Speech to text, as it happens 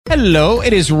Hello,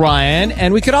 it is Ryan,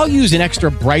 and we could all use an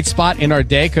extra bright spot in our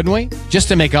day, couldn't we? Just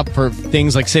to make up for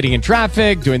things like sitting in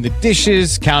traffic, doing the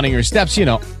dishes, counting your steps,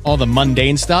 all the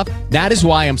mundane stuff. That is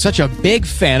why I'm such a big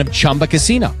fan of Chumba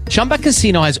Casino. Chumba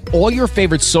Casino has all your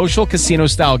favorite social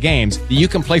casino-style games that you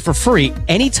can play for free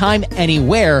anytime,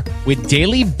 anywhere with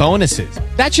daily bonuses.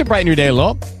 That should brighten your day a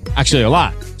little. Actually, a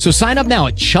lot. So sign up now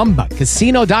at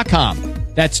ChumbaCasino.com.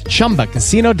 That's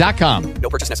ChumbaCasino.com. No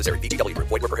purchase necessary. VGW Group.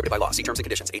 Void where prohibited by law. See terms and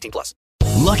conditions. 18+.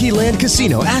 Lucky Land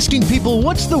Casino, asking people,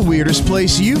 what's the weirdest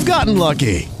place you've gotten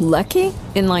lucky? Lucky?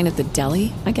 In line at the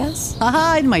deli, I guess?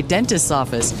 Aha, in my dentist's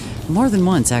office. More than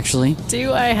once, actually.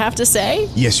 Do I have to say?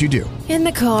 Yes, you do. In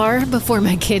the car before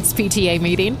my kids' PTA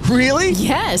meeting. Really?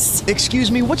 Yes. Excuse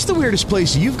me, what's the weirdest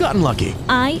place you've gotten lucky?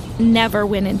 I never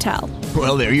win and tell.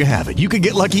 Well, there you have it. You can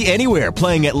get lucky anywhere,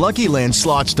 playing at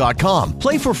LuckyLandSlots.com.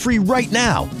 Play for free right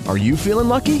now. Are you feeling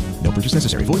lucky? No purchase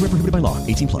necessary. Void where prohibited by law.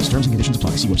 18+. Terms and conditions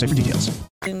apply. See website for details.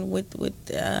 And with the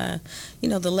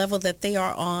level that they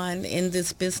are on in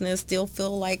this business, they'll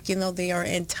feel like, they are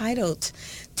entitled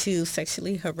to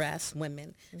sexually harass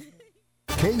women.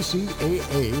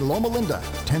 KCAA Loma Linda,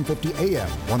 1050 AM,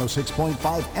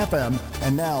 106.5 FM,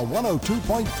 and now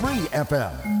 102.3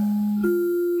 FM.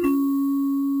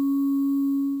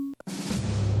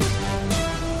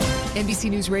 NBC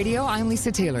News Radio, I'm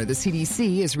Lisa Taylor. The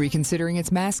CDC is reconsidering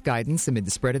its mask guidance amid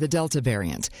the spread of the Delta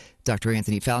variant. Dr.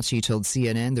 Anthony Fauci told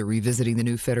CNN they're revisiting the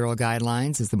new federal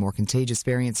guidelines as the more contagious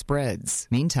variant spreads.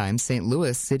 Meantime, St.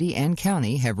 Louis City and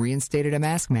County have reinstated a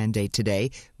mask mandate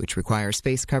today, which requires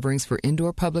face coverings for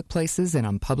indoor public places and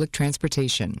on public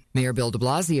transportation. Mayor Bill de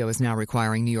Blasio is now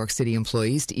requiring New York City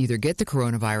employees to either get the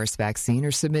coronavirus vaccine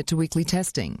or submit to weekly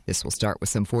testing. This will start with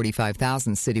some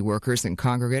 45,000 city workers in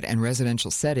congregate and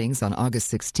residential settings on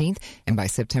August 16th, and by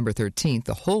September 13th,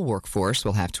 the whole workforce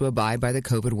will have to abide by the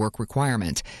COVID work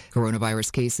requirement.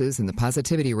 Coronavirus cases and the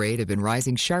positivity rate have been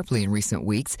rising sharply in recent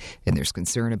weeks, and there's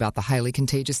concern about the highly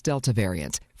contagious Delta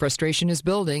variant. Frustration is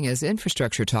building as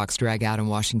infrastructure talks drag out in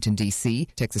Washington, D.C.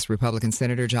 Texas Republican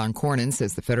Senator John Cornyn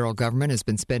says the federal government has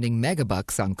been spending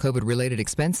megabucks on COVID-related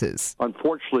expenses.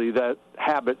 Unfortunately, that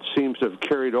habit seems to have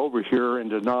carried over here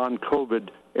into non-COVID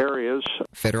areas.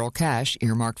 Federal cash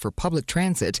earmarked for public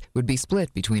transit would be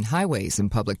split between highways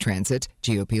and public transit.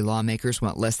 GOP lawmakers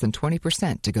want less than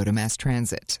 20% to go to mass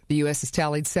transit. The U.S. has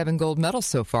tallied 7 gold medals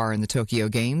so far in the Tokyo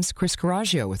Games. Chris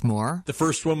Coraggio with more. The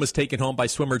first one was taken home by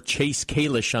swimmer Chase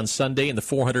Kalish on Sunday in the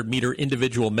 400-meter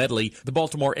individual medley. The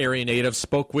Baltimore area native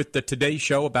spoke with the Today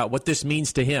Show about what this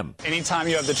means to him. Anytime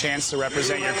you have the chance to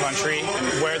represent your country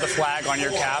and wear the flag on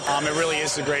your cap, it really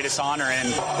is the greatest honor, and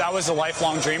that was a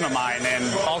lifelong dream of mine, and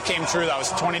all came true. That was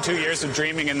 22 years of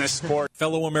dreaming in this sport.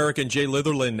 Fellow American Jay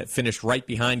Litherland finished right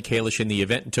behind Kalish in the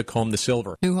event and took home the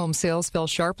silver. New home sales fell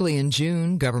sharply in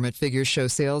June. Government figures show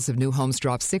sales of new homes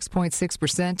dropped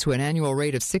 6.6% to an annual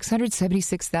rate of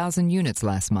 676,000 units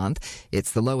last month.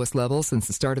 It's the lowest level since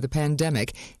the start of the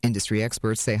pandemic. Industry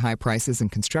experts say high prices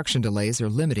and construction delays are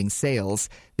limiting sales.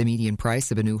 The median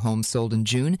price of a new home sold in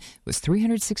June was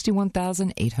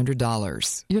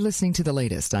 $361,800. You're listening to the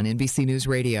latest on NBC News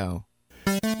Radio.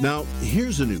 Now,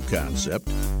 here's a new concept: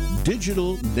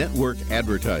 digital network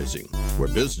advertising, where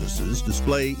businesses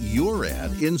display your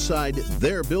ad inside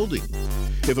their building.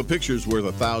 If a picture's worth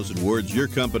 1,000 words, your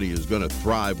company is going to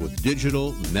thrive with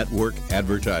digital network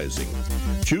advertising.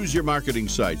 Choose your marketing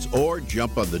sites or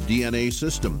jump on the DNA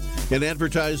system and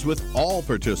advertise with all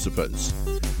participants.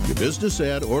 Your business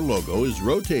ad or logo is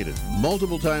rotated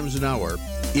multiple times an hour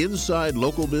inside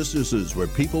local businesses where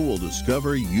people will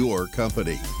discover your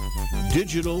company.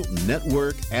 Digital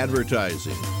network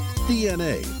advertising.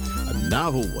 DNA, a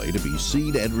novel way to be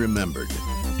seen and remembered.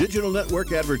 Digital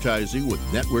network advertising with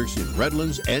networks in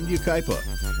Redlands and Yucaipa.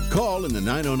 Call in the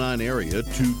 909 area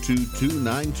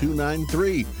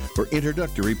 222-9293 for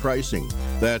introductory pricing.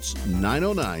 That's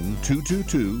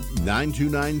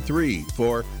 909-222-9293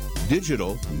 for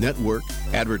digital network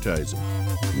advertising.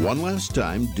 One last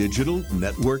time, digital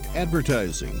network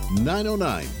advertising.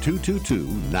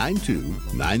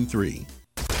 909-222-9293.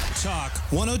 Talk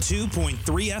 102.3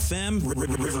 FM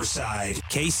Riverside.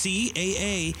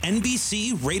 KCAA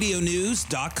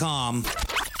NBCRadioNews.com.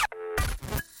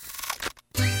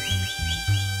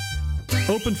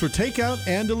 Open for takeout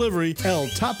and delivery, El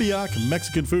Tapiac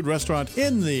Mexican food restaurant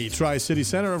in the Tri-City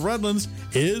Center of Redlands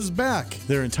is back.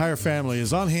 Their entire family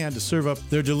is on hand to serve up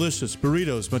their delicious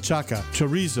burritos, machaca,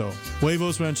 chorizo,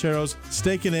 huevos rancheros,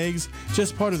 steak and eggs,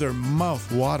 just part of their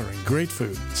mouth-watering great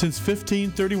food. Since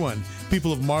 1531,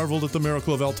 people have marveled at the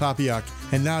miracle of El Tapiac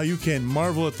And now you can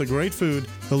marvel at the great food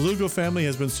the Lugo family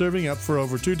has been serving up for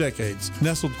over 2 decades,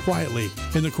 nestled quietly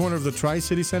in the corner of the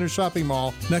Tri-City Center shopping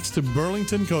mall next to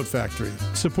Burlington Coat Factory.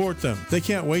 Support them. They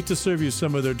can't wait to serve you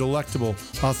some of their delectable,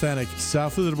 authentic,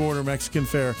 south-of-the-border Mexican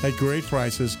fare at great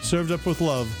prices, served up with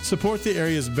love. Support the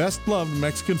area's best-loved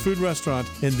Mexican food restaurant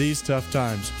in these tough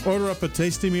times. Order up a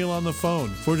tasty meal on the phone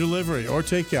for delivery or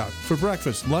takeout for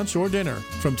breakfast, lunch, or dinner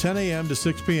from 10 a.m. to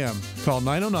 6 p.m. Call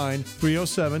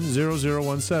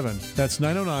 909-307-0017. That's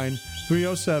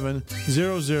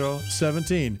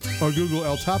 909-307-0017. Or Google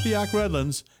El Tapiac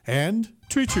Redlands and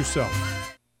treat yourself.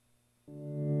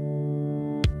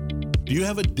 Do you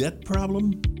have a debt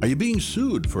problem? Are you being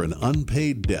sued for an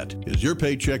unpaid debt? Is your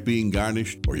paycheck being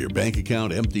garnished or your bank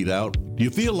account emptied out? Do you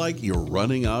feel like you're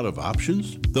running out of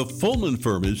options? The Fullman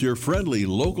Firm is your friendly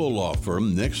local law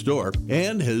firm next door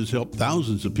and has helped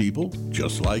thousands of people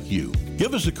just like you.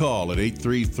 Give us a call at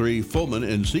 833-FULLMAN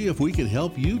and see if we can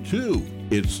help you too.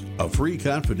 It's a free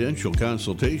confidential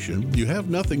consultation. You have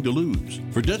nothing to lose.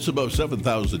 For debts above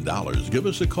 $7,000, give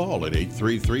us a call at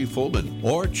 833-FULLMAN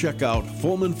or check out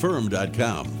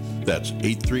FullmanFirm.com. That's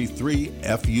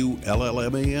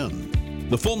 833-FULLMAN.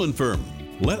 The Fullman Firm.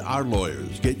 Let our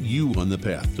lawyers get you on the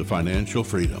path to financial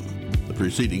freedom. The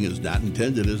proceeding is not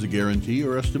intended as a guarantee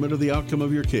or estimate of the outcome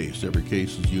of your case. Every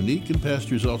case is unique, and past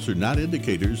results are not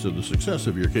indicators of the success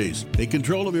of your case. Take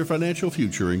control of your financial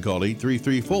future and call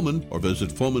 833-FULLMAN or visit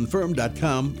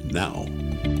FullmanFirm.com now.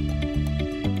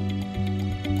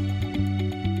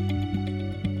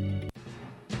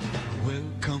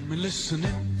 Welcome and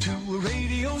listening to a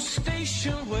radio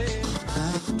station where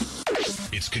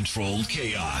it's controlled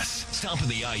chaos. Stomping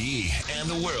the IE and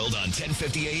the world on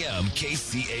 1050 AM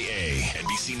KCAA.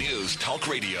 NBC News Talk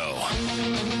Radio.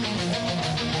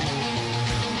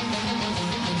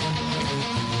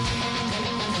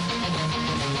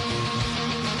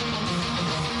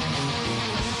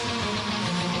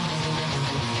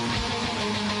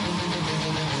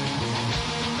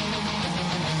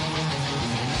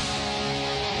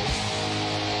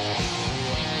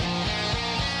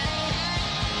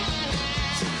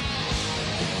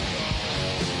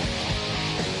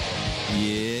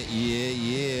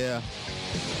 Yeah.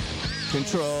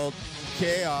 Controlled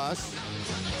chaos.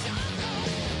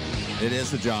 It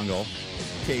is the jungle.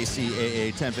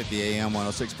 KCAA 1050 AM,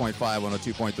 106.5,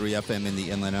 102.3 FM in the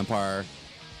Inland Empire.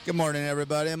 Good morning,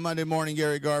 everybody. Monday morning,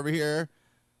 Gary Garver here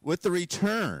with the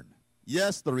return.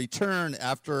 Yes, the return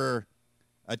after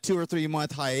a 2 or 3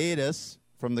 month hiatus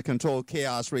from the Controlled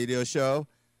Chaos radio show.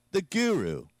 The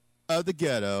guru of the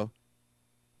ghetto,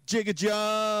 Jigga Jones.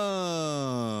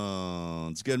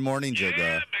 Good morning, Jigga.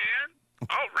 Yeah, man.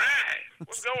 All right.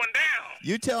 What's going down?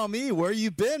 You tell me, where you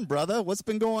been, brother? What's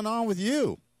been going on with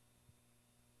you?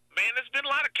 Man, there's been a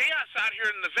lot of chaos out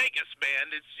here in the Vegas, man.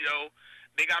 It's,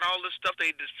 they got all this stuff.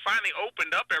 They just finally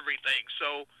opened up everything.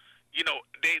 So,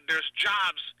 there's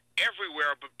jobs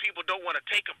everywhere, but people don't want to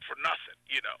take them for nothing,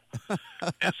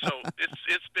 And so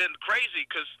it's been crazy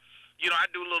because, I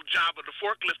do a little job with the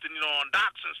forklifting, on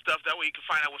docks and stuff. That way you can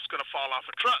find out what's going to fall off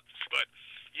a truck. But,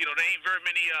 there ain't very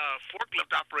many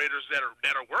forklift operators that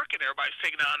are working. Everybody's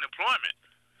taking out unemployment.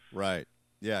 Right.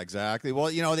 Yeah, exactly.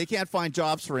 Well, they can't find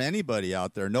jobs for anybody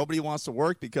out there. Nobody wants to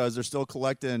work because they're still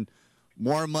collecting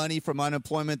more money from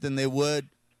unemployment than they would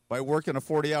by working a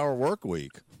 40-hour work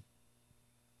week.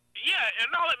 Yeah,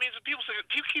 and all that means is people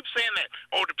keep saying that,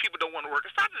 the people don't want to work.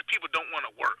 It's not that people don't want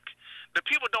to work. The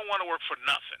people don't want to work for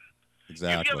nothing.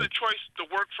 Exactly. If you have the choice to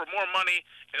work for more money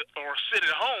or sit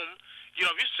at home, if you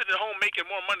sit at home making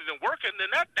more money than working, then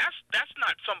that's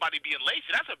not somebody being lazy.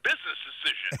 That's a business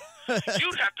decision.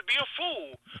 You'd have to be a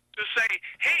fool to say,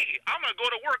 hey, I'm going to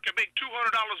go to work and make $200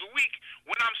 a week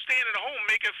when I'm staying at home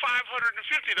making $550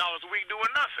 a week doing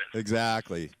nothing.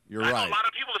 Exactly. You're I right. know a lot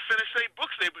of people to finish their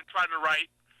books they've been trying to write.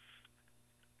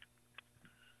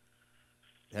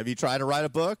 Have you tried to write a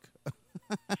book?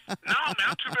 No, man,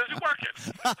 I'm too busy working.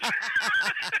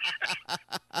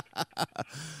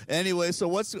 Anyway, so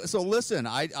listen,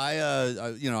 I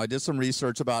did some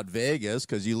research about Vegas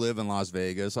because you live in Las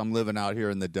Vegas. I'm living out here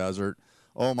in the desert.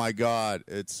 Oh my God,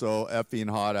 it's so effing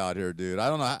hot out here, dude. I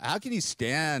don't know how can you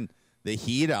stand the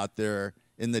heat out there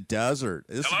in the desert?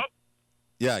 Hello?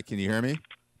 Yeah, can you hear me?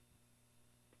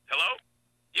 Hello?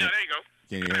 Yeah, there you go.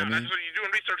 Can you hear me? That's what you're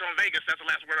doing research on Vegas. That's the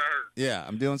last word I heard. Yeah,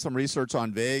 I'm doing some research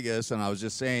on Vegas, and I was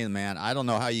just saying, man, I don't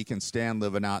know how you can stand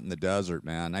living out in the desert,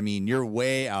 man. I mean, you're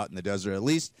way out in the desert. At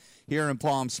least here in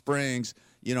Palm Springs,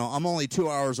 I'm only 2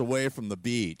 hours away from the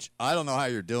beach. I don't know how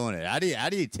you're doing it. How do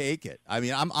you take it? I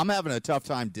mean, I'm having a tough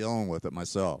time dealing with it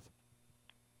myself.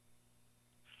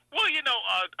 Well, I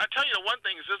tell you the one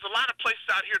thing is there's a lot of places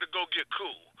out here to go get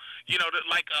cool. You know,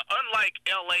 unlike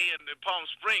L.A. and Palm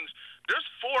Springs, there's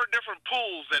 4 different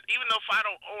pools that even though if I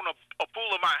don't own a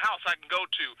pool in my house, I can go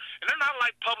to. And they're not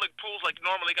like public pools like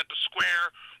normally got the square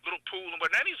little pool.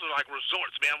 But these are like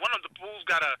resorts, man. One of the pools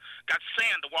got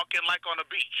sand to walk in like on a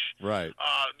beach. Right.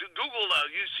 Google,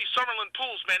 you see Summerlin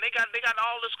Pools, man. They got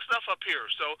all this stuff up here.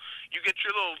 So you get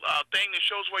your little thing that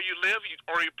shows where you live,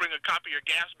 or you bring a copy of your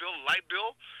gas bill, light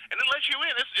bill, and it lets you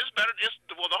in. It's better.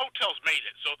 The hotel's made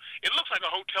it, so it looks like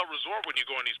a hotel resort when you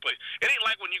go in these places. It ain't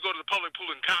like when you go to the public pool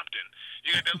in Compton.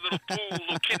 You got that little pool,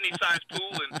 little kidney-sized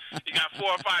pool, and you got 4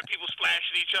 or 5 people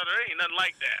splashing each other. It ain't nothing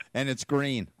like that. And it's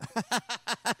green. Yeah,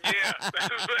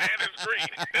 and it's green.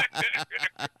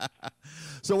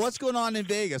 So what's going on in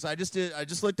Vegas? I just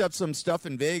looked up some stuff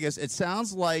in Vegas. It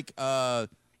sounds like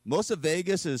most of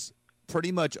Vegas is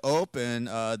pretty much open.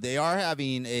 They are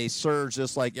having a surge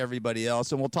just like everybody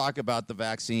else, and we'll talk about the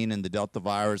vaccine and the Delta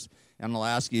virus. And I'll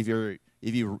ask you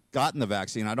if you've gotten the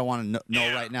vaccine. I don't want to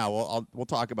know right now. We'll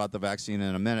talk about the vaccine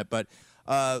in a minute. But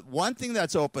one thing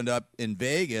that's opened up in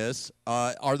Vegas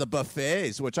are the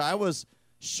buffets, which I was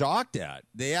shocked at.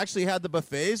 They actually had the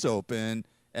buffets open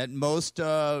at most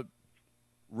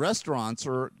restaurants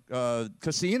or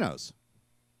casinos.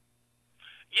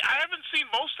 Yeah, I haven't seen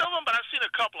most of them, but I've seen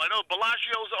a couple. I know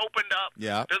Bellagio's opened up.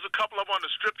 Yeah. There's a couple of them on the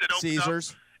Strip that opened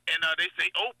Caesars. up. And they say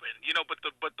open,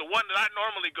 but the one that I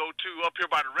normally go to up here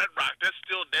by the Red Rock, that's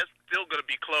still going to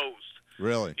be closed.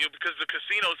 Really? Because the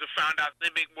casinos have found out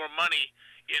they make more money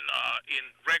in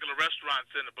regular restaurants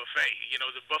than the buffet.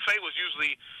 The buffet was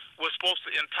supposed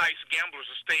to entice gamblers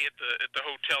to stay at the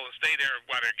hotel and stay there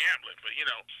while they're gambling. But these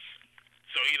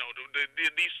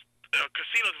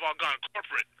casinos have all gone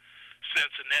corporate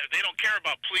since, and they don't care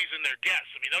about pleasing their guests.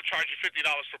 I mean, they'll charge you $50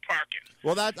 for parking.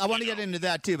 Well, I want to get into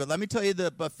that too, but let me tell you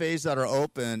the buffets that are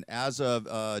open as of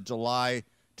July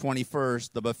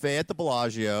 21st. The buffet at the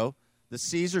Bellagio, the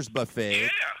Caesars buffet,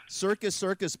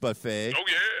 Circus buffet,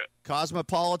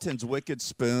 Cosmopolitan's Wicked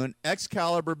Spoon,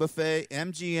 Excalibur buffet,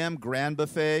 MGM Grand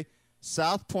buffet,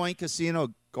 South Point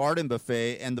Casino Garden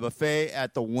buffet, and the buffet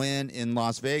at the Wynn in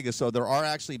Las Vegas. So there are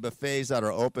actually buffets that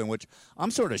are open, which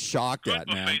I'm sort of shocked at,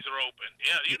 man. Buffets are open.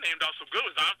 Yeah, you named off some good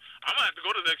ones. I'm going to have to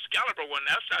go to the Excalibur one.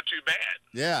 That's not too bad.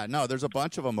 Yeah, no, there's a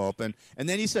bunch of them open. And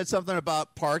then you said something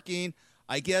about parking.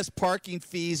 I guess parking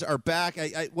fees are back.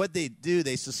 What they do,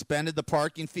 they suspended the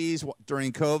parking fees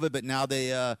during COVID, but now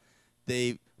they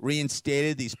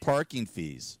reinstated these parking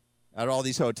fees at all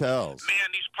these hotels.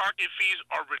 Man, these parking fees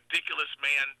are ridiculous,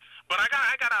 man. But I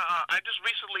just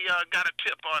recently got a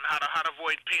tip on how to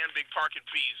avoid paying big parking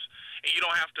fees, and you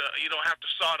don't have to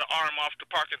saw the arm off the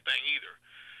parking thing either.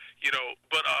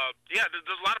 But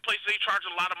there's a lot of places they charge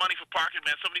a lot of money for parking,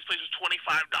 man. Some of these places $25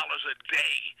 a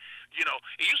day.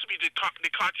 It used to be they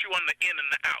caught you on the in and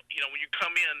the out. When you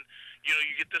come in, you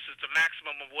get this as the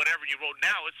maximum of whatever you wrote.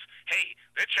 Now it's, hey,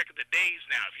 they're checking the days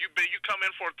now. If you come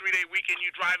in for a 3-day weekend,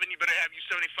 you drive in, you better have you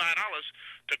 $75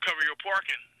 to cover your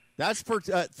parking. That's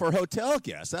for hotel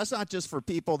guests. That's not just for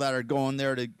people that are going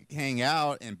there to hang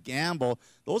out and gamble.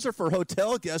 Those are for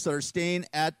hotel guests that are staying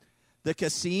at the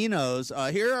casinos.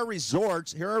 Here are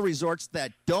resorts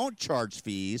that don't charge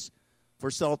fees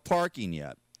for self-parking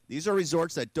yet. These are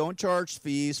resorts that don't charge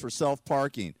fees for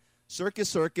self-parking.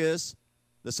 Circus,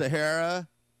 the Sahara,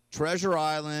 Treasure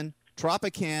Island,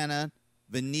 Tropicana,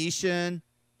 Venetian,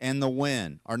 and the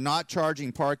Wynn are not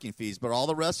charging parking fees, but all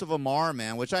the rest of them are,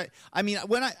 man. Which I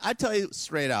tell you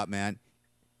straight out, man,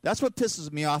 that's what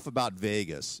pisses me off about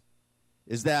Vegas,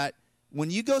 is that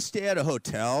when you go stay at a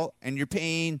hotel and you're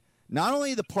paying not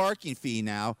only the parking fee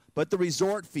now, but the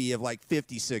resort fee of like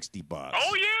 $50-$60.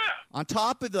 Oh yeah. On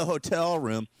top of the hotel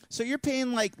room, so you're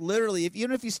paying like literally,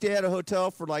 even if you stay at a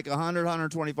hotel for like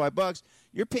 $125,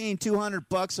 you're paying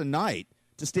 $200 a night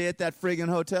to stay at that friggin'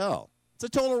 hotel. It's a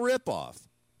total ripoff.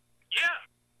 Yeah,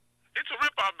 it's a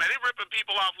ripoff, man. They're ripping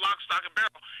people off lock, stock, and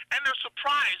barrel, and they're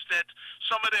surprised that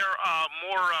some of their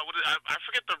more I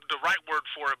forget the right word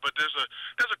for it, but there's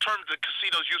a term that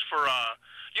casinos use for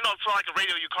for like a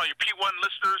radio you call your P1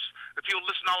 listeners, the people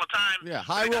listen all the time. Yeah,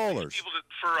 high rollers. People that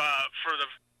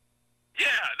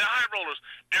the high rollers,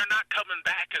 they're not coming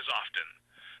back as often.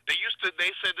 They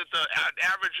said that the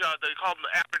average they call them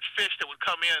the average fish that would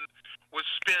come in would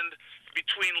spend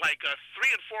between like 3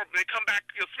 and 4. They come back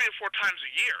 3 or 4 times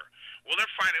a year. Well,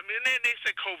 they're fine. I mean, they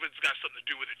say COVID's got something to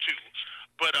do with it too,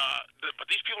 but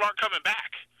these people aren't coming back.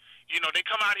 They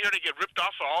come out here, they get ripped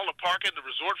off for all the parking, the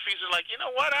resort fees. Are like, you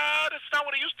know what? That's not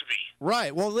what it used to be.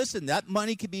 Right. Well, listen, that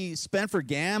money could be spent for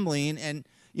gambling, and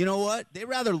you know what? They'd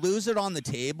rather lose it on the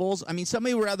tables. I mean,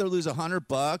 somebody would rather lose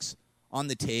 $100 on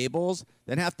the tables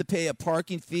than have to pay a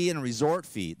parking fee and a resort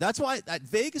fee. That's why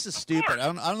Vegas is stupid. I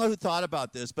don't know who thought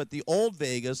about this, but the old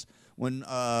Vegas, when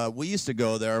we used to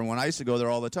go there and when I used to go there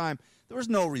all the time, there was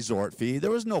no resort fee.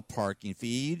 There was no parking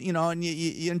fee, and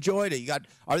you enjoyed it.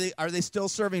 Are they still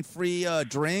serving free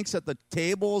drinks at the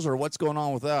tables, or what's going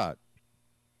on with that?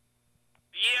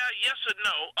 Yeah, yes and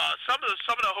no. Some of the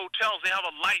hotels, they have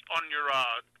a light on your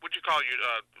when you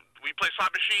play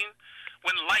slot machine.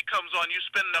 When the light comes on, you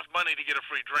spend enough money to get a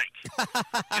free drink.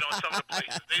 Some of the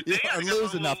places they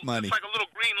lose enough money. It's like a little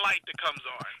green light that comes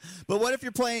on. But what if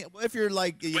you're playing? What if you're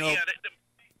like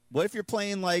what if you're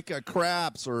playing like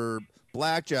craps or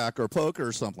blackjack or poker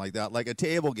or something like that, like a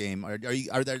table game? Are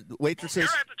there waitresses?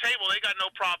 They're at the table. They got no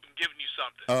problem giving you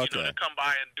something. Okay. To come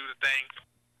by and do the thing.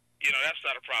 That's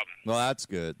not a problem. Well, that's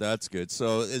good. That's good.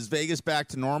 So is Vegas back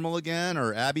to normal again,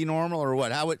 or Abbey normal, or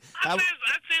what? I'd say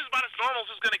it's about as normal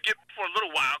as it's going to get for a little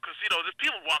while, because there's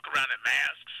people walk around in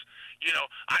masks.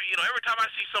 Every time I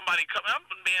see somebody come, I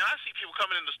see people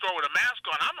coming in the store with a mask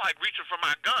on. I'm like reaching for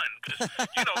my gun, because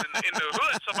in the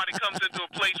hood, somebody comes into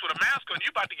a place with a mask on, you're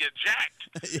about to get jacked.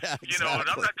 Yeah, exactly. And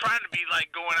I'm not trying to be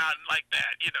like going out like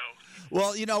that.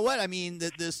 Well, you know what? I mean,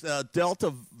 this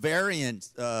Delta variant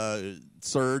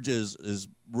surge is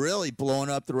really blowing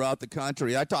up throughout the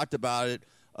country. I talked about it.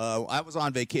 I was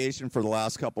on vacation for the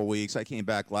last couple of weeks. I came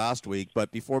back last week,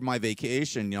 but before my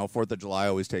vacation, 4th of July, I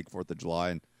always take 4th of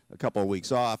July and a couple of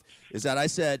weeks off, is that I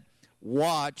said,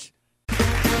 watch.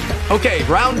 Okay,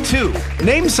 round 2.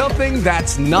 Name something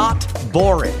that's not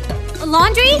boring. A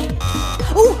laundry?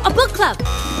 Ooh, a book club.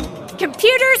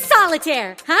 Computer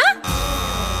solitaire, huh?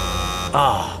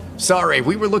 Ah, sorry,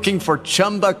 we were looking for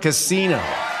Chumba Casino.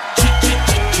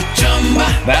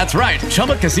 That's right,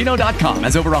 ChumbaCasino.com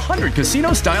has over 100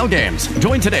 casino-style games.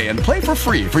 Join today and play for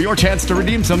free for your chance to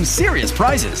redeem some serious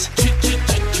prizes.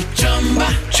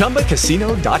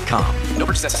 ChumbaCasino.com. No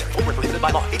purchase necessary. Void where prohibited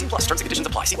by law. 18+. Terms and conditions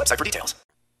apply. See website for details.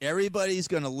 Everybody's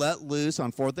going to let loose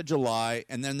on 4th of July,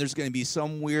 and then there's going to be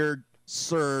some weird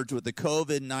surge with the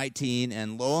COVID-19,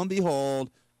 and lo and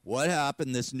behold, what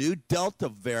happened? This new Delta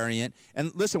variant.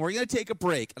 And listen, we're going to take a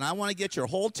break, and I want to get your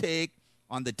whole take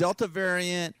on the Delta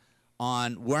variant,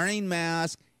 on wearing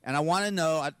masks, and I want to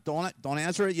know, don't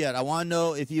answer it yet, I want to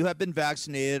know if you have been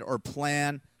vaccinated or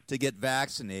plan to get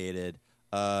vaccinated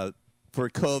for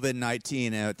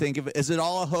COVID-19. And think of it, is it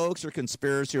all a hoax or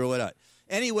conspiracy or what?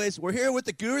 Anyways, we're here with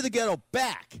the Guru of the Ghetto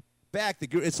back. The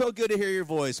Guru. It's so good to hear your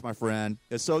voice, my friend.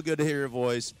 It's so good to hear your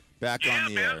voice back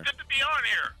on the air. It's good to be on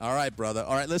here. All right, brother.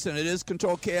 All right, listen, it is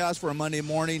Controlled Chaos for a Monday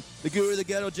morning. The Guru of the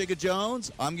Ghetto, Jigga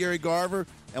Jones. I'm Gary Garver,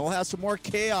 and we'll have some more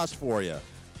chaos for you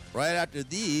right after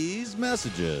these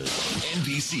messages.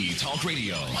 NBC Talk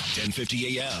Radio,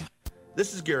 1050 a.m.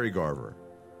 This is Gary Garver.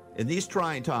 In these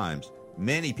trying times,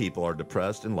 many people are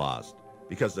depressed and lost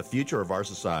because the future of our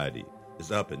society is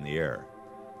up in the air.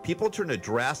 People turn to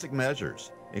drastic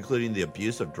measures, including the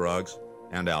abuse of drugs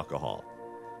and alcohol.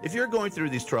 If you're going through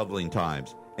these troubling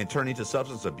times and turning to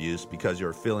substance abuse because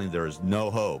you're feeling there is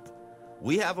no hope,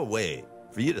 we have a way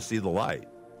for you to see the light.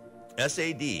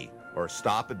 SAD, or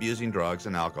Stop Abusing Drugs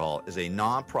and Alcohol, is a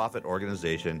non-profit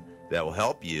organization that will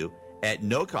help you, at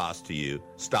no cost to you,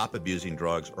 stop abusing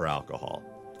drugs or alcohol.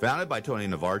 Founded by Tony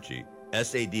Navarchi,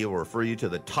 SAD will refer you to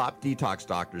the top detox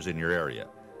doctors in your area.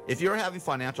 If you're having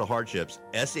financial hardships,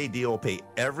 SAD will pay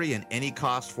every and any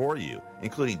cost for you,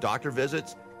 including doctor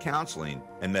visits, counseling,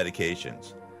 and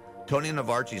medications. Tony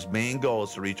Navarchi's main goal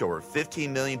is to reach over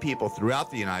 15 million people throughout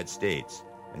the United States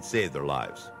and save their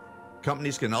lives.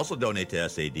 Companies can also donate to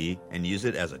SAD and use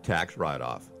it as a tax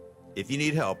write-off. If you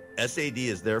need help, SAD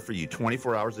is there for you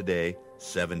 24 hours a day,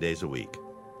 7 days a week.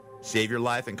 Save your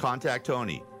life and contact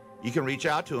Tony. You can reach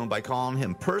out to him by calling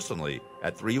him personally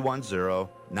at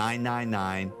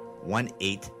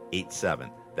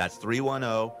 310-999-1887. That's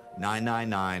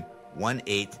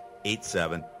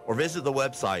 310-999-1887. Or visit the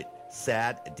website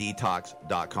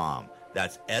saddetox.com.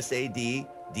 That's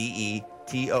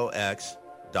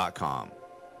SADDETOX.com.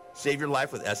 Save your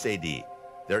life with SAD.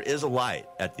 There is a light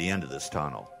at the end of this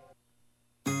tunnel.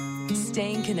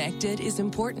 Staying connected is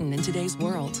important in today's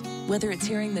world. Whether it's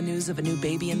hearing the news of a new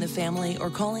baby in the family or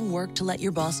calling work to let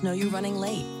your boss know you're running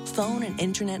late, phone and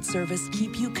internet service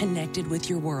keep you connected with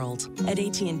your world. At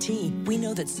AT&T, we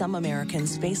know that some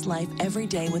Americans face life every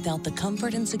day without the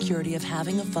comfort and security of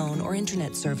having a phone or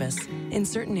internet service. In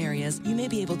certain areas, you may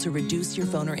be able to reduce your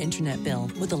phone or internet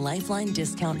bill with a Lifeline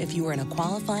discount if you are in a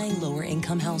qualifying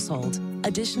lower-income household.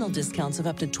 Additional discounts of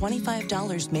up to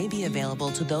 $25 may be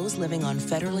available to those living on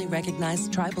federally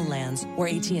recognized tribal lands where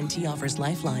AT&T offers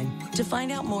Lifeline. To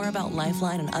find out more about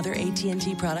Lifeline and other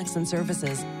AT&T products and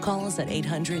services, call us at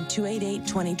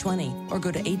 800-288-2020 or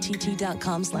go to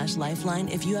att.com/lifeline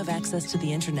if you have access to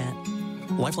the internet.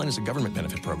 Lifeline is a government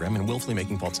benefit program, and willfully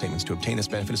making false statements to obtain this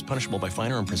benefit is punishable by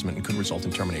fine or imprisonment and could result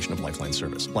in termination of Lifeline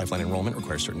service. Lifeline enrollment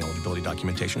requires certain eligibility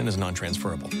documentation and is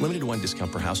non-transferable. Limited to one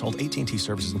discount per household. AT&T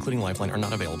services, including Lifeline, are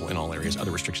not available in all areas.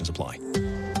 Other restrictions apply.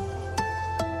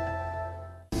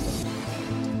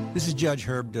 This is Judge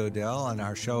Herb Dodell, and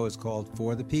our show is called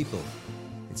For the People.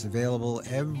 It's available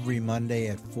every Monday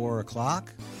at 4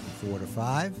 o'clock, from 4 to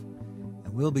 5.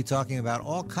 We'll be talking about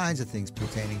all kinds of things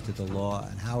pertaining to the law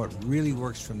and how it really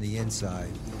works from the inside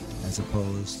as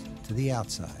opposed to the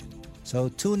outside. So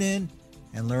tune in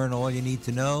and learn all you need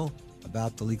to know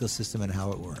about the legal system and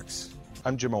how it works.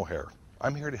 I'm Jim O'Hare.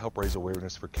 I'm here to help raise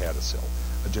awareness for CADASIL,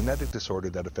 a genetic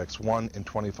disorder that affects 1 in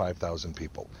 25,000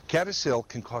 people. CADASIL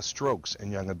can cause strokes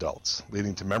in young adults,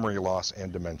 leading to memory loss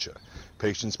and dementia.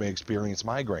 Patients may experience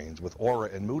migraines with aura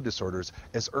and mood disorders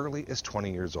as early as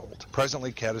 20 years old.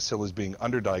 Presently, CADASIL is being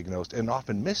underdiagnosed and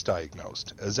often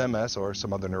misdiagnosed as MS or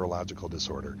some other neurological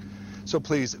disorder. So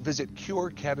please visit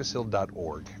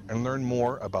curecadasil.org and learn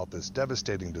more about this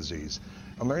devastating disease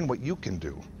and learn what you can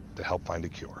do to help find a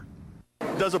cure.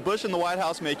 Does a Bush in the White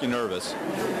House make you nervous?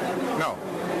 No.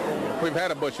 We've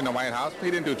had a Bush in the White House.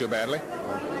 He didn't do too badly.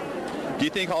 Do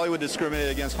you think Hollywood discriminated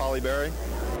against Halle Berry?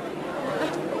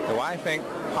 Do I think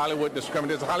Hollywood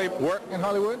discriminates? Does Holly work in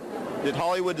Hollywood? Did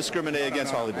Hollywood discriminate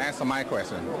against Halle Berry? Answer my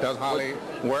question. Does Holly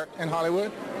work in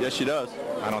Hollywood? Yes, she does.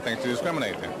 I don't think she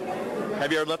discriminates then.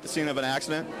 Have you ever left the scene of an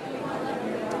accident?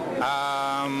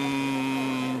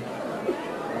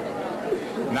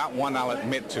 Not one I'll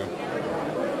admit to.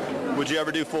 Would you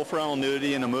ever do full frontal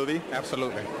nudity in a movie?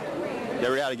 Absolutely. You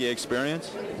ever had a gay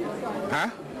experience? Huh?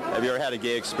 Have you ever had a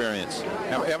gay experience?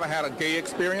 Have you ever had a gay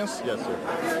experience? Yes, sir.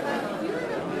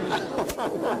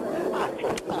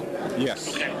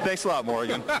 Yes. Thanks a lot,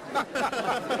 Morgan.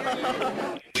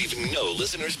 Leave no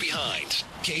listeners behind.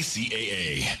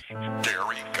 KCAA.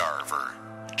 Gary Garver,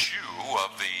 Jew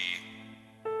of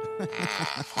the...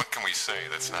 what can we say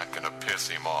that's not going to piss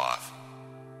him off?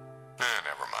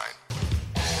 Never mind.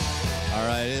 All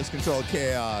right, it is Controlled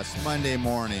Chaos, Monday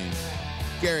morning.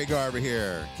 Gary Garver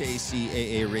here,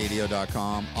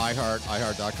 KCAAradio.com,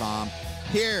 iHeart.com.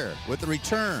 Here with the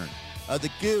return of the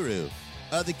guru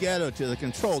of the ghetto to the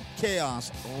Controlled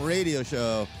Chaos radio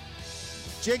show,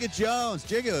 Jigga Jones.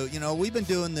 Jigga, you know, we've been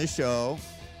doing this show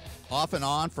off and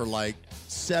on for like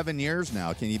 7 years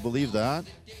now. Can you believe that?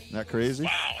 Isn't that crazy?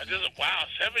 Wow,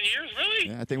 7 years, really?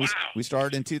 Yeah, I think we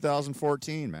started in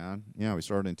 2014, man. Yeah, we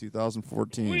started in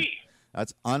 2014. Wee.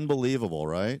 That's unbelievable,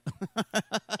 right? Wow, that's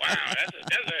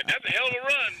a hell of a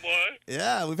run, boy.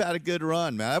 Yeah, we've had a good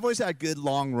run, man. I've always had good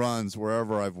long runs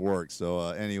wherever I've worked. So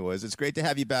anyways, it's great to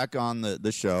have you back on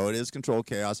the show. It is Controlled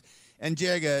Chaos. And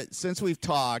Jigga, since we've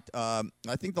talked, I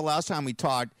think the last time we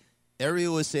talked,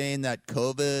 everyone was saying that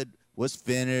COVID was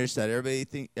finished, that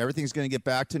everything's going to get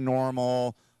back to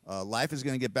normal. Life is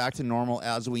going to get back to normal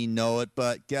as we know it.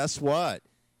 But guess what?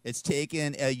 It's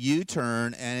taken a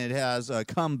U-turn, and it has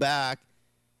come back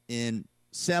in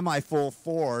semi-full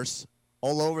force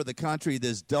all over the country,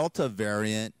 this Delta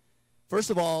variant. First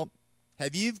of all,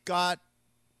 have you got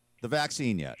the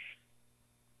vaccine yet?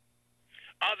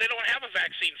 They don't have a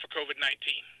vaccine for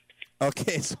COVID-19.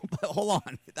 Okay, so hold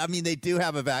on. I mean, they do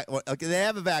have okay, they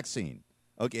have a vaccine.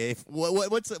 Okay,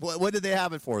 what do they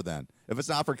have it for then? If it's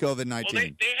not for COVID-19, well,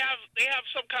 they have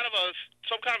some kind of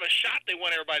a shot they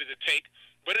want everybody to take,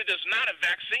 but it is not a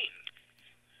vaccine.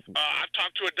 I've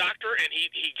talked to a doctor, and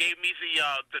he gave me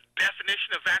the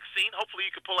definition of vaccine. Hopefully,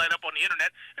 you can pull that up on the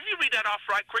internet. If you read that off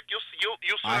right quick, you'll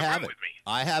swim right with me.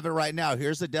 I have it right now.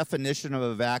 Here's the definition of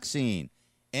a vaccine: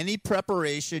 any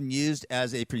preparation used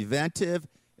as a preventive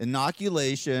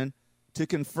inoculation to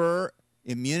confer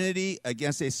immunity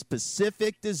against a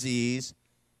specific disease,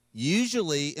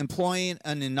 usually employing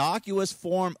an innocuous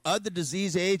form of the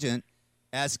disease agent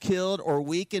as killed or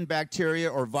weakened bacteria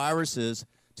or viruses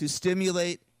to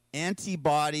stimulate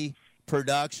antibody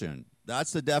production.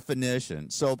 That's the definition.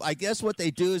 So I guess what they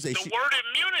do is the word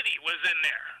immunity was in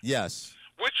there. Yes.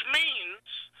 Which means,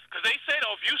 because they said,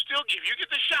 if you get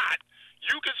the shot,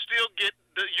 you can still get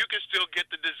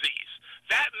the disease.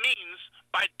 That means,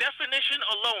 by definition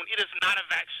alone, it is not a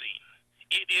vaccine.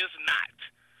 It is not.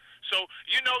 So,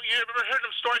 you ever heard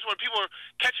of stories where people are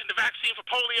catching the vaccine for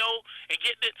polio and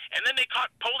getting it, and then they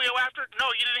caught polio after? No,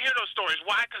 you didn't hear those stories.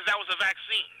 Why? Because that was a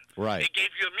vaccine. Right. It gave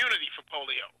you immunity for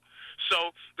polio.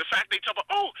 So the fact they tell me,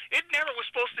 oh, it never was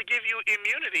supposed to give you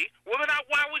immunity, well, then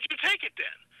why would you take it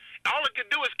then? All it could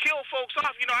do is kill folks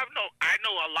off. You know, I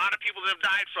know a lot of people that have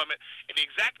died from it, and the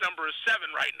exact number is 7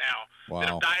 right now that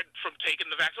have died from taking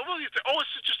the vaccine. Well, you say, oh, it's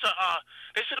just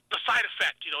they said it's a side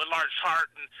effect, you know, enlarged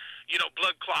heart and, you know,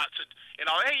 blood clots and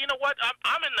all. Hey, you know what?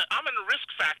 I'm in the risk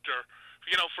factor,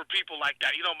 you know, for people like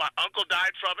that. You know, my uncle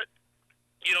died from it.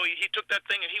 You know, he took that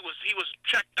thing and he was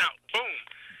checked out. Boom.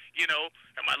 You know,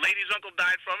 and my lady's uncle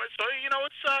died from it. So, you know,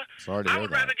 it's Sorry to I hear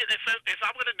would that. rather get, if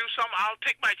I'm going to do something, I'll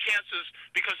take my chances,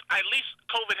 because at least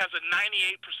COVID has a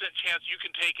 98% chance you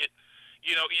can take it.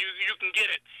 You know, you can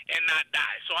get it and not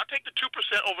die. So I'll take the 2%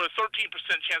 over a 13%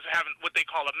 chance of having what they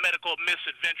call a medical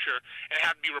misadventure and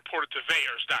have to be reported to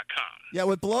VAERS.com. Yeah,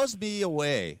 what blows me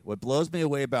away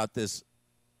about this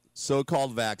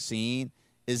so-called vaccine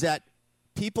is that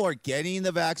people are getting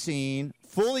the vaccine,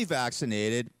 fully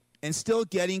vaccinated, and still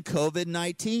getting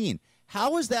COVID-19.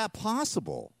 How is that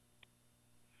possible?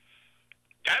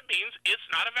 That means it's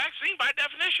not a vaccine by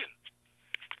definition.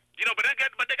 You know, but they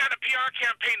got a PR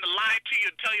campaign to lie to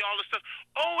you and tell you all this stuff.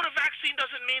 Oh, the vaccine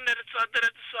doesn't mean that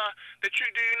that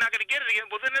you're not going to get it again.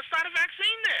 Well, then it's not a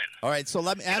vaccine then. All right, so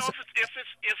let me answer.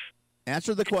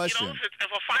 Answer the question. You know, if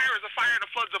a fire is a fire and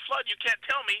a flood's a flood, you can't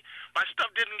tell me my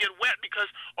stuff didn't get wet because,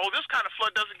 oh, this kind of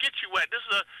flood doesn't get you wet. This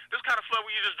kind of flood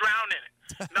where you just drown in it.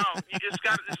 No,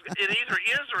 it either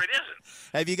is or it isn't.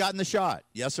 Have you gotten the shot?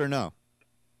 Yes or no?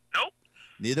 Nope.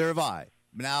 Neither have I.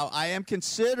 Now, I am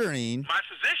considering. My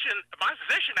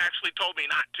physician actually told me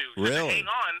not to. Really? Hang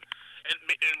on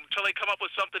until they come up with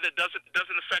something that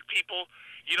doesn't affect people,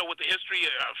 you know, with the history,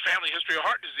 family history of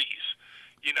heart disease.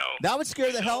 You know, That would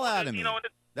scare the hell out of me. You know,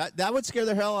 That would scare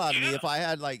the hell out of me if I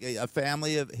had like a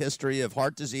family of history of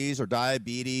heart disease or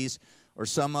diabetes or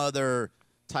some other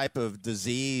type of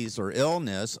disease or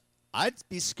illness. I'd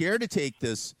be scared to take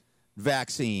this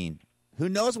vaccine. Who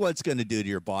knows what it's going to do to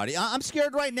your body? I'm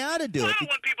scared right now to do it. I don't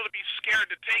want people to be scared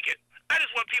to take it. I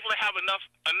just want people to have enough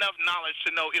knowledge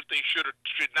to know if they should or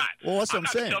should not. Well, that's what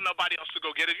I'm saying. I'm not going to tell nobody else to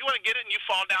go get it. If you want to get it and you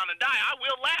fall down and die, I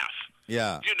will laugh.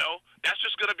 Yeah. You know, that's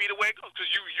just going to be the way it goes because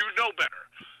you know better.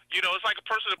 You know, it's like a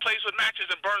person that plays with matches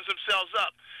and burns themselves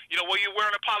up. You know, well, you're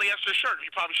wearing a polyester shirt. You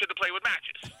probably shouldn't have played with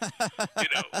matches. You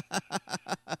know.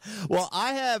 Well,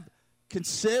 I have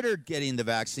considered getting the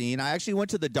vaccine. I actually went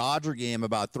to the Dodger game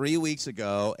about 3 weeks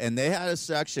ago, and they had a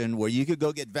section where you could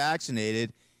go get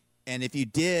vaccinated, and if you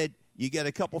did, you get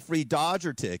a couple free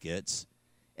Dodger tickets.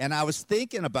 And I was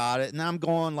thinking about it, and I'm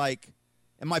going like,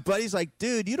 and my buddy's like,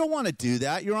 dude, you don't want to do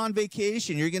that. You're on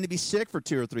vacation. You're going to be sick for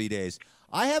 2 or 3 days.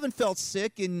 I haven't felt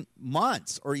sick in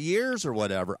months or years or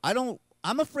whatever.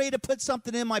 I'm afraid to put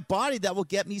something in my body that will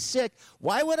get me sick.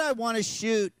 Why would I want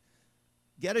to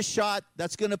get a shot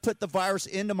that's going to put the virus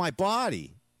into my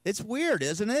body? It's weird,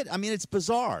 isn't it? I mean, it's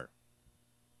bizarre.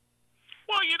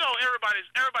 Well, you know, everybody's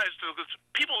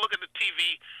people look at the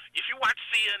TV. If you watch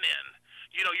CNN,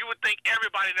 you know, you would think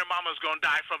everybody and their mama's going to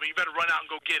die from it. You better run out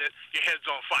and go get it. Your head's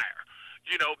on fire.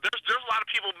 You know, there's a lot of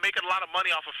people making a lot of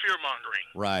money off of fear-mongering.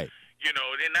 Right. You know,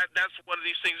 and that's one of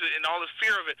these things, and all the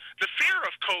fear of it. The fear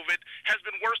of COVID has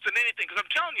been worse than anything, because I'm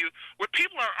telling you, where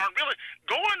people are really,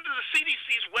 go into the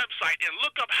CDC's website and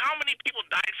look up how many people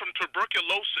died from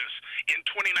tuberculosis in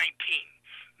 2019.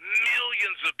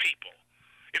 Millions of people.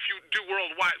 If you do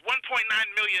worldwide, 1.9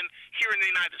 million here in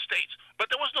the United States. But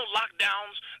there was no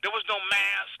lockdowns. There was no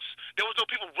masks. There was no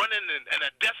people running and a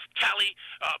death tally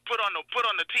put on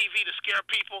the TV to scare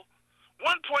people.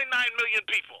 1.9 million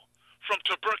people from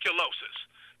tuberculosis.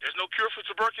 There's no cure for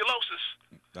tuberculosis.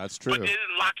 That's true. But they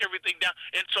didn't lock everything down.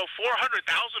 And so 400,000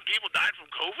 people died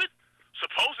from COVID,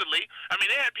 supposedly. I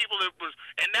mean, they had people that was,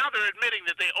 and now they're admitting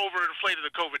that they overinflated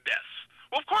the COVID deaths.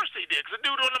 Well, of course they did, because the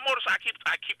dude on the motorcycle,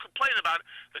 I keep complaining about it.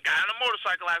 The guy on the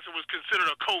motorcycle accident was considered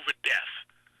a COVID death.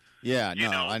 Yeah,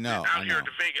 I know. Out here in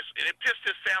Vegas, and it pissed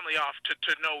his family off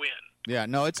to no end. Yeah,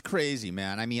 no, it's crazy,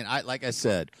 man. I mean, like I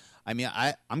said,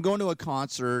 I'm going to a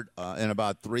concert in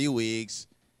about 3 weeks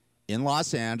in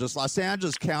Los Angeles. Los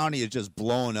Angeles County is just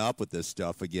blowing up with this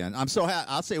stuff again. I'm so happy.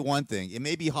 I'll say one thing. It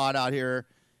may be hot out here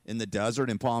in the desert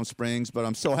in Palm Springs, but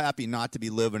I'm so happy not to be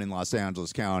living in Los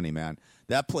Angeles County, man.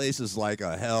 That place is like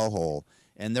a hellhole.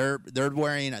 And they're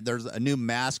wearing, there's a new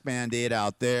mask mandate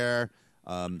out there.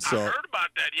 I heard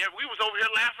about that. Yeah, we was over here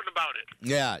laughing about it.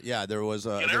 Yeah, there was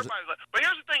a. But here's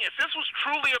the thing: if this was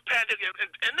truly a pandemic,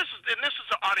 and this is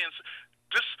the audience,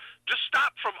 just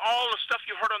stop from all the stuff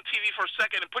you heard on TV for a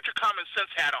second and put your common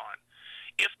sense hat on.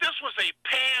 If this was a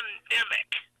pandemic,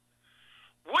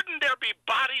 wouldn't there be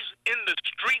bodies in the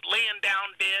street laying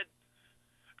down dead?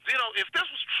 if this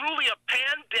was truly a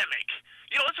pandemic,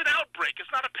 it's an outbreak.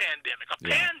 It's not a pandemic. A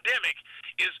pandemic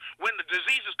is when the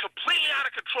disease is completely out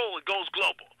of control. It goes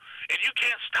global, and you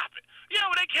can't stop it.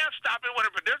 They can't stop it,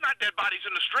 whatever. But there's not dead bodies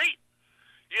in the street.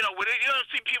 When you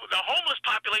don't see people, the homeless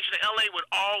population in L.A. would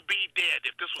all be dead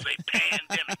if this was a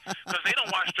pandemic because they don't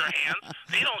wash their hands.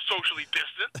 They don't socially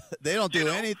distance. They don't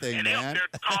do anything, and man. They're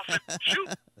coughing,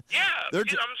 shoot. Yeah,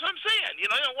 that's what I'm saying.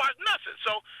 They don't watch nothing.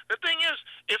 So the thing is,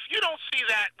 if you don't see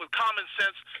that with common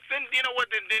sense, then you know what?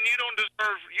 Then you don't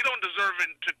deserve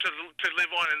to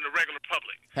live on in the regular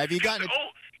public. Have you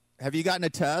gotten a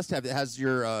test? Has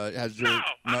your No,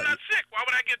 I'm not sick. Why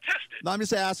would I get tested? No, I'm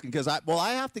just asking because I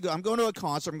have to go. I'm going to a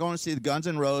concert. I'm going to see the Guns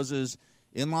N' Roses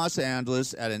in Los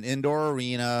Angeles at an indoor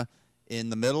arena in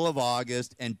the middle of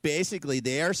August, and basically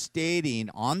they are stating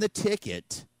on the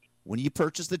ticket, when you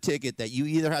purchase the ticket, that you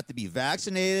either have to be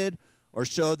vaccinated or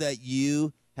show that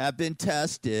you have been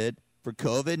tested for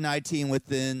COVID-19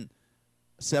 within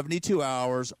 72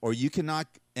 hours, or you cannot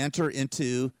enter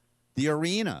into the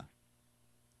arena.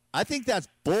 I think that's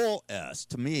bull s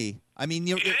to me. I mean,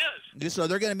 it is. So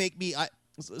they're going to make me. I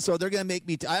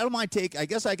don't mind take. I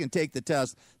guess I can take the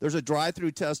test. There's a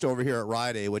drive-through test over here at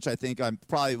Rite Aid, which I think I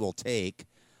probably will take.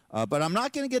 But I'm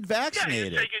not going to get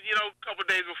vaccinated. Yeah, you take it, a couple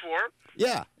days before.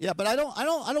 Yeah, but I don't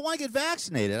want to get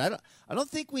vaccinated. I don't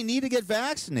think we need to get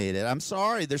vaccinated. I'm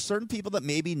sorry. There's certain people that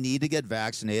maybe need to get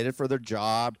vaccinated for their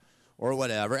job or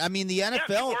whatever. I mean, the NFL.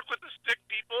 Yeah, you work with the sick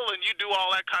people and you do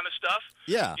all that kind of stuff.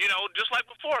 Yeah. Just like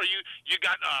before, you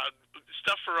got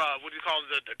stuff for what do you call it,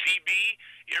 the TB.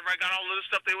 Everybody got all of the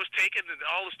stuff they was taking and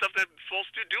all the stuff they're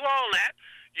supposed to do. All that,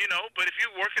 But if you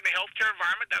work in the healthcare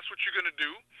environment, that's what you're going to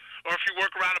do. Or if you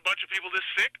work around a bunch of people that's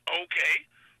sick, okay.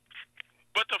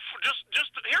 But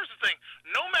here's the thing: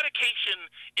 no medication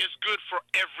is good for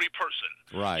every person.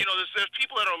 Right. There's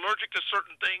people that are allergic to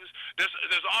certain things.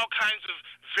 There's all kinds of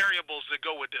variables that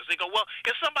go with this. They go, well,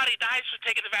 if somebody dies for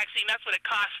taking the vaccine, that's what it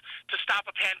costs to stop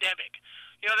a pandemic.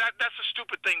 That's a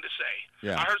stupid thing to say.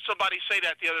 Yeah. I heard somebody say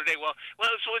that the other day. Well,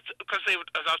 so it's because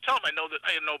as I was telling them,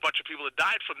 I know a bunch of people that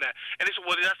died from that, and they said,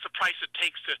 well, that's the price it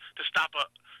takes to stop a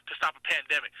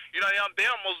pandemic. They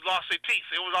almost lost their teeth.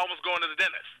 It was almost going to the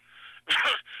dentist. When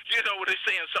they're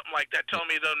saying something like that, telling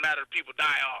me it doesn't matter if people die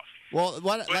off. Well,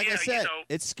 I said,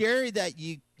 it's scary that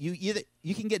you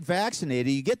can get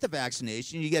vaccinated, you get the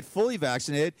vaccination, you get fully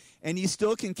vaccinated, and you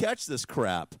still can catch this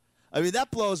crap. I mean,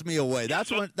 that blows me away. Then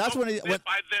therefore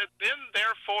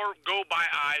go by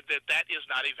that is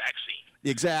not a vaccine.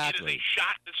 Exactly. It is a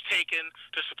shot that's taken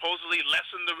to supposely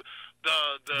lessen the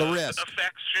risk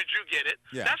effects should you get it.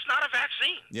 Yeah. That's not a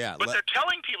vaccine. Yeah. But they're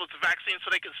telling people it's a vaccine so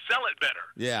they can sell it better.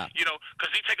 Yeah.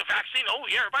 Because they take a vaccine. Oh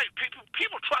yeah, everybody.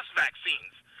 People trust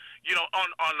vaccines.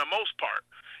 On the most part.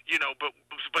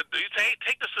 But you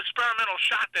take this experimental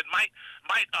shot that might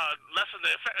lessen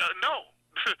the effect. No,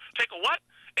 take a what?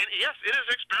 And yes, it is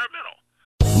experimental.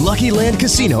 Lucky Land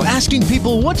Casino, asking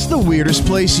people, what's the weirdest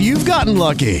place you've gotten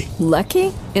lucky?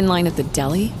 Lucky? In line at the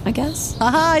deli, I guess?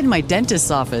 Aha, in my dentist's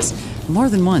office. More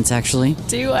than once, actually.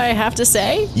 Do I have to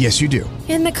say? Yes, you do.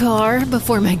 In the car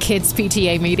before my kids'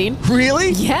 PTA meeting.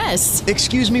 Really? Yes.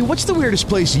 Excuse me, what's the weirdest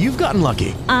place you've gotten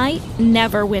lucky? I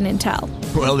never win and tell.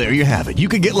 Well, there you have it. You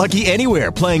can get lucky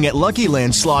anywhere, playing at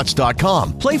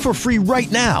LuckyLandSlots.com. Play for free right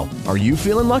now. Are you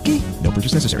feeling lucky? No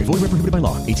purchase necessary. Void where prohibited by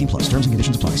law. 18+. Terms and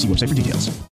conditions apply. See website for details.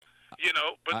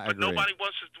 But nobody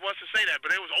wants to say that.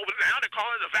 But it was over now. They call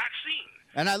it a vaccine.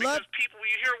 And I love people. When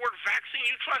you hear the word vaccine,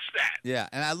 you trust that. Yeah,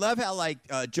 and I love how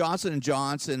Johnson &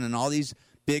 Johnson and all these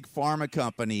big pharma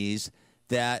companies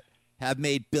that have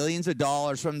made billions of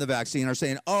dollars from the vaccine are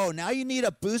saying, oh, now you need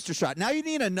a booster shot. Now you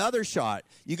need another shot.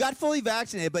 You got fully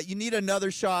vaccinated, but you need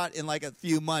another shot in like a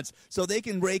few months so they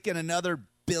can rake in another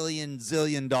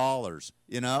zillion dollars.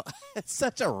 It's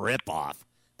such a ripoff.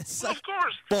 Well, of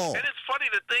course. Bull. And it's funny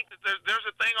to think that there's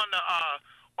a thing on the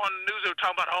news they were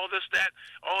talking about all this, that.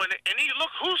 Oh, and you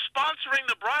look who's sponsoring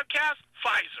the broadcast?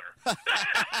 Pfizer.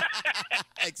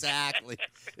 Exactly.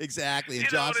 And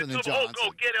Johnson & Johnson. Go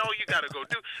get it. Oh, you got to go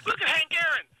do. Look at Hank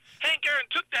Aaron. Hank Aaron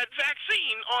took that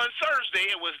vaccine on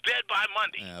Thursday and was dead by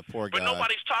Monday. Yeah, poor guy. But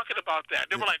nobody's talking about that.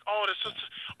 They were like, it's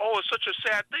such a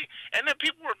sad thing. And then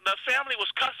the family was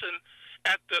cussing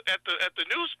at the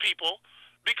news people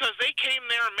because they came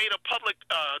there and made a public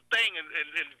thing and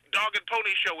dog and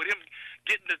pony show with him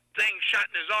getting the thing shot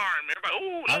in his arm.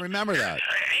 Everybody, I remember that.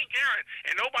 Hank Aaron.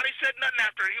 And nobody said nothing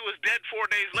after he was dead 4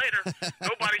 days later.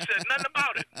 Nobody said nothing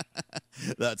about it.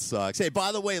 That sucks. Hey,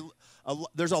 by the way,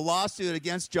 there's a lawsuit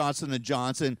against Johnson &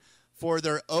 Johnson for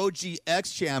their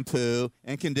OGX shampoo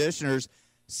and conditioners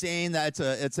saying that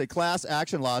it's a class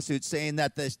action lawsuit saying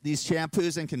that these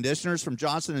shampoos and conditioners from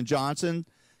Johnson & Johnson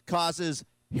causes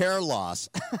hair loss.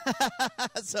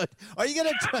 So are you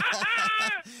going to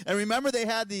and remember they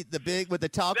had the big with the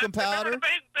talcum powder? The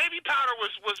baby powder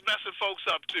was messing folks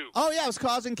up too. Oh yeah, it was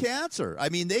causing cancer. I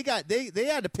mean, they had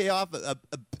to pay off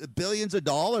billions of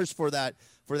dollars for that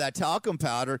talcum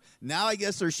powder. Now I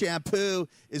guess their shampoo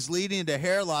is leading to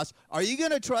hair loss. Are you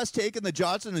going to trust taking the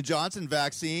Johnson & Johnson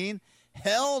vaccine?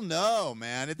 Hell no,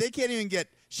 man. If they can't even get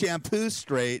shampoo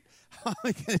straight, how am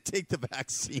I going to take the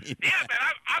vaccine? Yeah, man,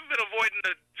 I've been avoiding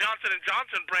the Johnson &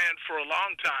 Johnson brand for a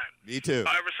long time. Me too.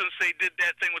 Ever since they did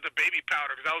that thing with the baby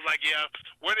powder, because I was like, yeah,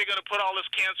 where are they going to put all this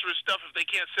cancerous stuff if they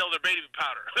can't sell their baby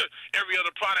powder? Every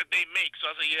other product they make. So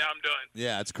I said, yeah, I'm done.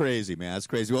 Yeah, it's crazy, man. It's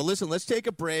crazy. Well, listen, let's take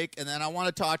a break, and then I want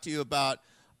to talk to you about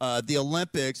the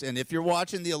Olympics, and if you're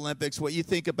watching the Olympics, what you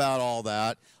think about all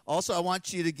that. Also, I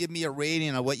want you to give me a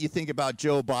rating on what you think about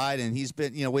Joe Biden. He's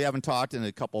been, we haven't talked in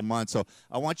a couple months, so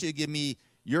I want you to give me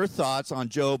your thoughts on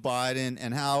Joe Biden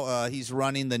and how he's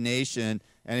running the nation,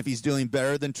 and if he's doing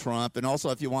better than Trump. And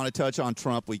also, if you want to touch on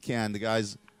Trump, we can. The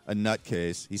guy's a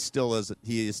nutcase. He is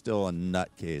still a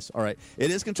nutcase. All right.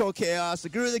 It is Controlled Chaos. The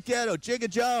Guru of the Ghetto, Jigga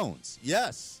Jones.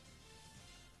 Yes.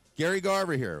 Gary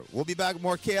Garver here. We'll be back with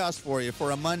more chaos for you for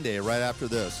a Monday right after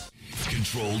this.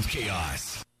 Controlled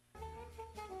Chaos.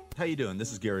 How you doing?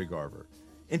 This is Gary Garver.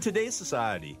 In today's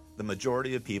society, the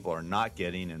majority of people are not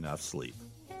getting enough sleep.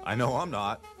 I know I'm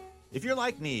not. If you're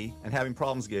like me and having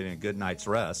problems getting a good night's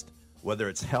rest, whether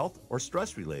it's health or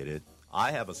stress related,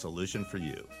 I have a solution for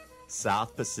you.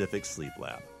 South Pacific Sleep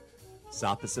Lab.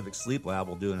 South Pacific Sleep Lab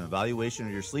will do an evaluation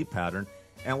of your sleep pattern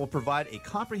and will provide a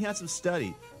comprehensive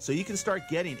study so you can start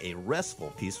getting a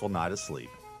restful, peaceful night of sleep.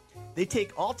 They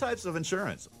take all types of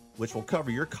insurance, which will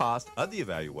cover your cost of the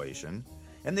evaluation,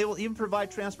 and they will even provide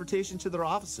transportation to their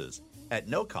offices at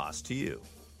no cost to you.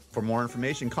 For more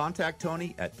information, contact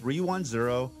Tony at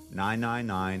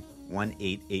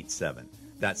 310-999-1887.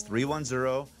 That's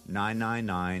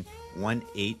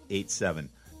 310-999-1887.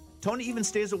 Tony even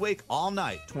stays awake all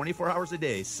night, 24 hours a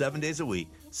day, 7 days a week,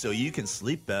 so you can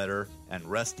sleep better and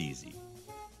rest easy.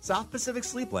 South Pacific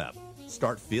Sleep Lab.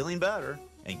 Start feeling better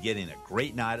and getting a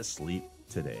great night of sleep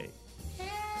today.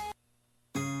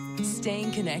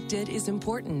 Staying connected is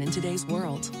important in today's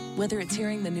world. Whether it's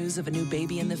hearing the news of a new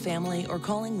baby in the family or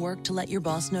calling work to let your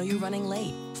boss know you're running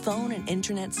late, phone and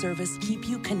internet service keep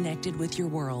you connected with your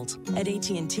world. At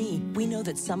AT&T, we know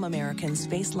that some Americans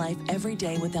face life every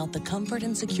day without the comfort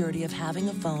and security of having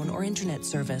a phone or internet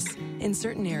service. In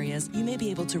certain areas, you may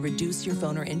be able to reduce your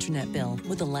phone or internet bill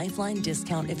with a Lifeline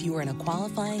discount if you are in a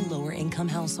qualifying lower-income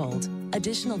household.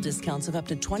 Additional discounts of up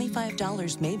to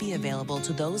 $25 may be available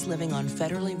to those living on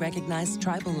federally recognized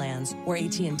tribal lands where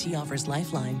AT&T offers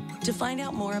Lifeline. To find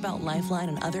out more about Lifeline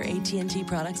and other AT&T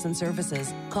products and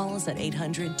services, call us at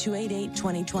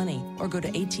 800-288-2020 or go to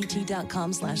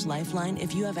att.com/lifeline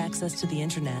if you have access to the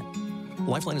internet.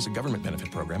 Lifeline is a government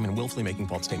benefit program, and willfully making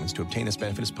false statements to obtain this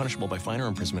benefit is punishable by fine or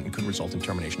imprisonment and could result in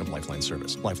termination of Lifeline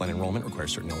service. Lifeline enrollment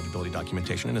requires certain eligibility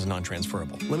documentation and is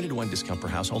non-transferable. Limited to one discount per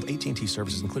household. AT&T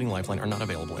services, including Lifeline, are not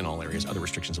available in all areas. Other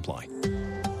restrictions apply.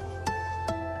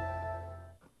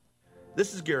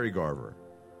 This is Gary Garver.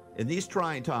 In these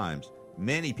trying times,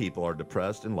 many people are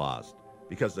depressed and lost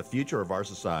because the future of our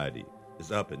society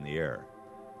is up in the air.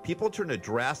 People turn to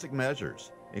drastic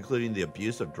measures, including the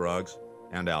abuse of drugs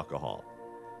and alcohol.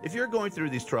 If you're going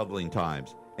through these troubling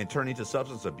times and turning to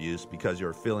substance abuse because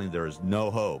you're feeling there is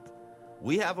no hope,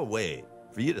 we have a way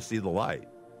for you to see the light.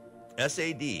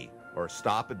 SAD, or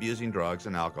Stop Abusing Drugs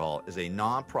and Alcohol, is a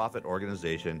nonprofit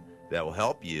organization that will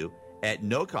help you, at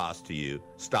no cost to you,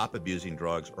 stop abusing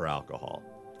drugs or alcohol.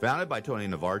 Founded by Tony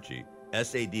Navarchi,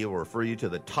 SAD will refer you to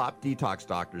the top detox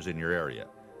doctors in your area.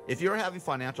 If you're having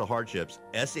financial hardships,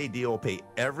 SAD will pay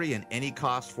every and any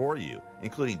cost for you,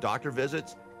 including doctor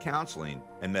visits, counseling,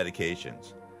 and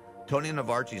medications. Tony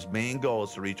Navarchi's main goal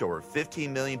is to reach over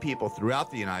 15 million people throughout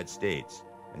the United States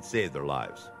and save their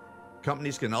lives.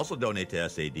 Companies can also donate to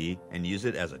SAD and use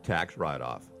it as a tax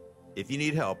write-off. If you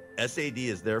need help, SAD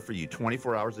is there for you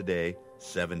 24 hours a day,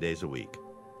 7 days a week.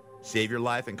 Save your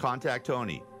life and contact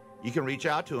Tony. You can reach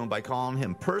out to him by calling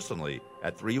him personally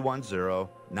at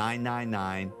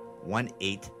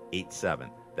 310-999-1887.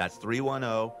 That's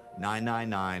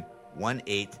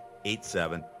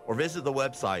 310-999-1887. Or visit the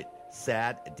website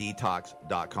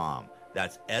saddetox.com.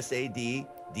 That's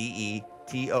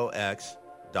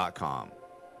SADDETOX.com.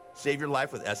 Save your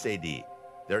life with SAD.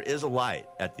 There is a light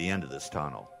at the end of this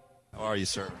tunnel. How are you,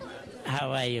 sir?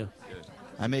 How are you?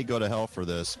 I may go to hell for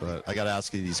this, but I got to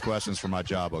ask you these questions for my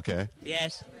job, okay?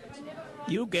 Yes.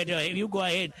 You go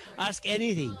ahead. Ask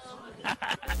anything.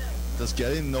 Does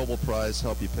getting the Nobel Prize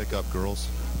help you pick up girls?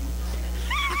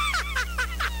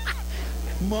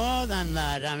 More than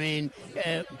that. I mean,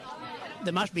 there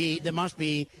must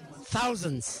be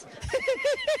thousands.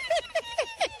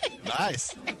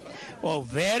 Nice. Oh,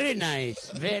 very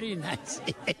nice. Very nice.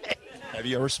 Have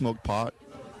you ever smoked pot?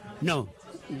 No.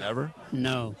 Never?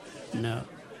 No. And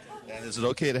is it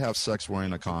okay to have sex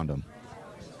wearing a condom?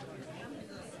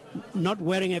 Not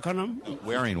wearing a condom?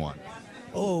 Wearing one.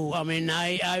 Oh, I mean,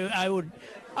 I would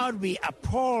be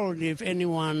appalled if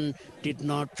anyone did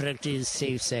not practice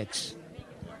safe sex.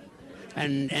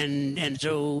 And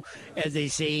so, as they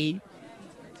say,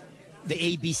 the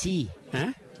ABC,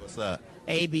 huh? What's that?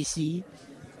 ABC,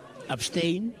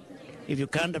 abstain. If you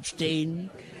can't abstain,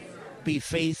 be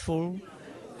faithful,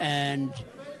 and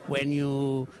when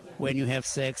you have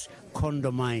sex,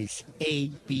 condomize.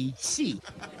 ABC.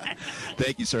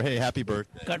 Thank you, sir. Hey, happy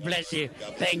birthday. God bless you.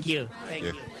 Thank you. Thank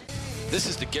you. This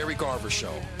is the Gary Garver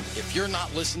Show. If you're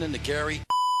not listening to Gary,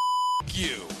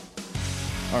 you.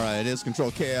 All right, it is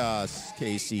Control Chaos,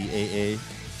 KCAA,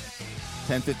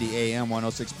 1050 AM,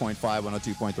 106.5,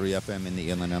 102.3 FM in the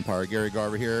Inland Empire. Gary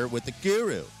Garver here with the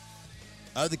guru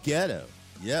of the ghetto.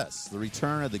 Yes, the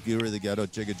return of the guru of the ghetto,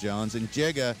 Jigga Jones. And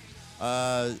Jigga,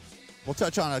 we'll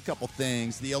touch on a couple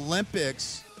things. The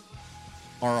Olympics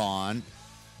are on.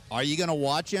 Are you going to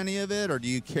watch any of it, or do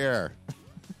you care?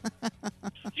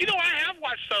 You know, I have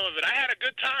watched some of it. I had a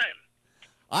good time.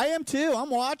 I am too. I'm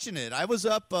watching it. I was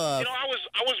up. You know, I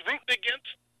was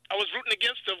rooting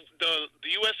against the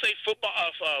USA football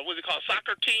what they call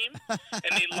soccer team,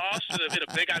 and they lost.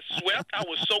 They got swept. I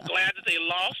was so glad that they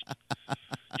lost.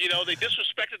 You know, they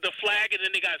disrespected the flag, and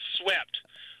then they got swept.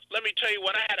 Let me tell you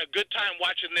what, I had a good time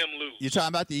watching them lose. You talking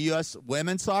about the U.S.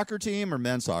 women's soccer team or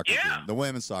men's soccer team? The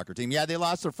women's soccer team. Yeah, they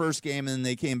lost their first game, and then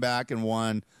they came back and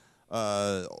won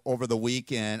over the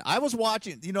weekend. I was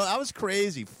watching, you know, I was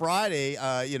crazy. Friday,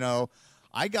 you know,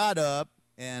 I got up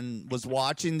and was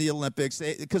watching the Olympics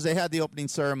because they had the opening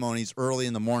ceremonies early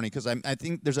in the morning because I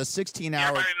think there's a 16-hour.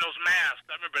 Everybody in those masks,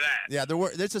 I remember that. Yeah,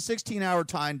 there's a 16-hour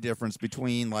time difference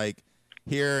between, like,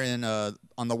 here in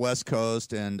on the West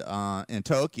Coast and in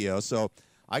Tokyo. So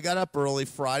I got up early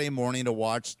Friday morning to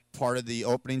watch part of the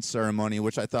opening ceremony,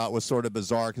 which I thought was sort of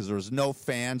bizarre because there was no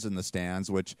fans in the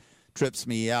stands, which trips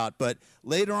me out. But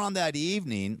later on that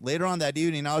evening,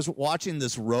 I was watching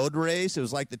this road race. It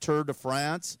was like the Tour de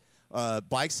France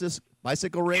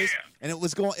bicycle race, and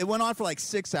it went on for like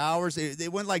 6 hours. They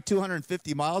went like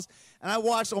 250 miles, and I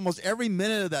watched almost every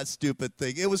minute of that stupid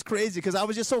thing. It was crazy because I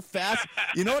was just so fast.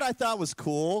 You know what I thought was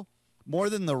cool more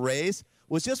than the race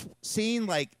was just seeing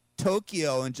like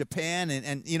Tokyo and Japan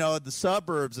and you know, the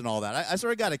suburbs and all that. I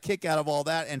sort of got a kick out of all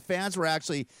that, and fans were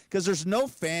actually, because there's no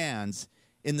fans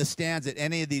in the stands at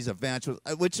any of these events,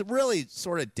 which really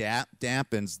sort of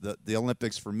dampens the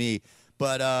Olympics for me.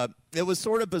 But it was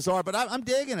sort of bizarre, but I'm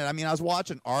digging it. I mean, I was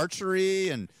watching archery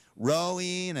and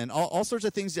rowing and all sorts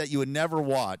of things that you would never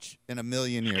watch in a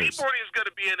million years. Skateboarding is going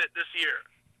to be in it this year.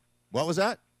 What was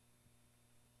that?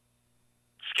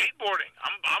 Skateboarding.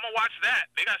 I'm going to watch that.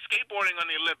 They got skateboarding on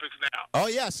the Olympics now. Oh,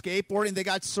 yeah, skateboarding. They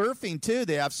got surfing, too.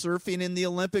 They have surfing in the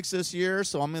Olympics this year,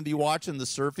 so I'm going to be watching the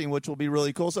surfing, which will be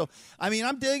really cool. So, I mean,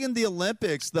 I'm digging the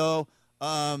Olympics, though.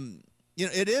 You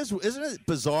know, isn't it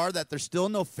bizarre that there's still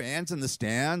no fans in the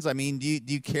stands? I mean, do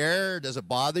you care? Does it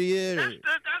bother you?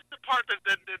 That's the part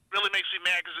that really makes me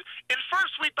mad. Because at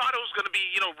first we thought it was going to be,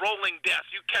 you know, rolling death.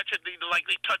 You catch it, like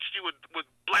they touched you with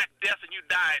black death and you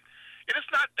died. And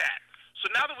it's not that. So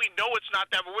now that we know it's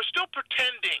not that, but we're still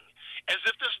pretending as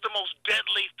if this is the most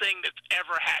deadly thing that's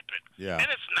ever happened. Yeah. And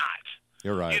it's not.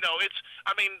 You're right. You know,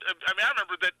 I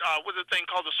remember that with a thing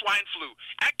called the swine flu.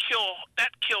 That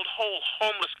killed whole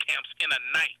homeless camps in a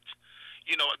night.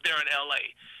 You know, there in L.A.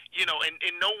 You know, and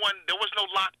there was no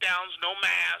lockdowns, no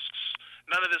masks,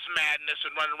 none of this madness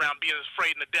and running around being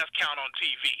afraid in the death count on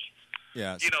TV.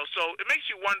 Yes. You know, so it makes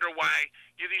you wonder why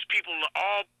these people are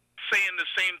all saying the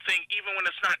same thing, even when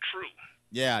it's not true.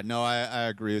 Yeah, no, I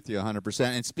agree with you 100%.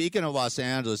 And speaking of Los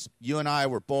Angeles, you and I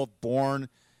were both born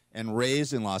and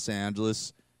raised in Los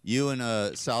Angeles, you in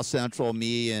South Central,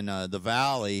 me in the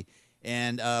Valley,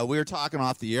 and we were talking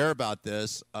off the air about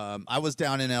this. I was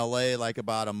down in L.A. like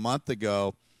about a month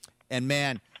ago, and,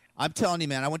 man, I'm telling you,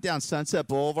 man, I went down Sunset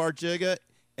Boulevard, Jigga,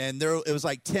 and it was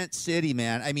like tent city,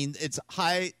 man. I mean, it's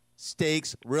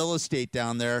high-stakes real estate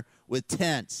down there with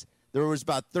tents. There was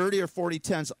about 30 or 40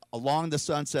 tents along the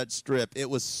Sunset Strip. It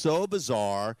was so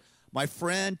bizarre. My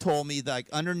friend told me that, like,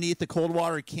 underneath the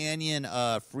Coldwater Canyon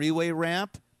freeway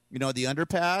ramp, you know, the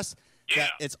underpass,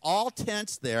 that it's all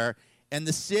tents there. And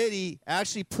the city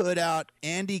actually put out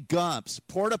Andy Gump's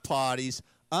porta potties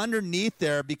underneath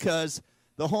there because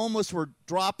the homeless were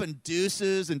dropping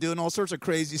deuces and doing all sorts of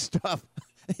crazy stuff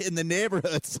in the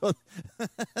neighborhood. So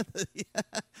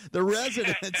the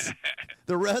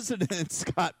residents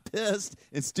got pissed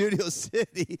in Studio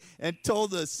City and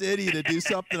told the city to do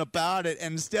something about it.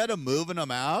 And instead of moving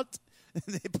them out,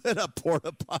 they put up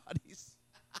porta potties.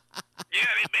 Yeah,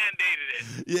 they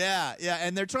mandated it. Yeah,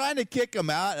 and they're trying to kick them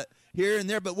out here and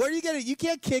there. But where are you going to – you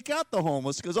can't kick out the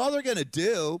homeless because all they're going to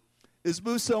do is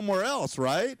move somewhere else,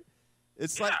 right?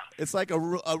 It's like a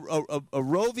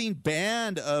roving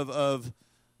band of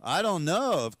I don't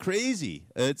know, of crazy.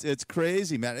 It's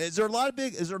crazy, man. Is there a lot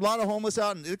of homeless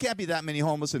out? There can't be that many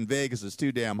homeless in Vegas. It's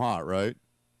too damn hot, right?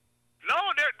 No,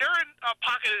 they're in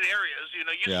pocketed areas. You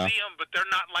know, you see them, but they're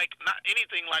not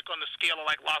anything like on the scale of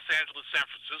like Los Angeles, San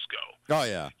Francisco. Oh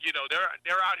yeah. You know,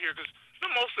 they're out here because the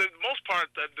most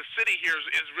part the city here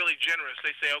is really generous.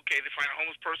 They say, okay, they find a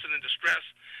homeless person in distress.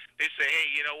 They say, hey,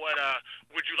 you know what?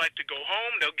 Would you like to go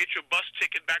home? They'll get you a bus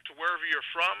ticket back to wherever you're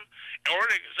from, or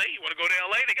they can say, you want to go to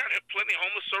L.A.? They got plenty of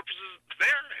homeless services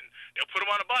there, and they'll put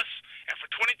them on a bus. And for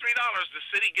 $23, the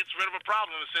city gets rid of a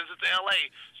problem and sends it to L.A.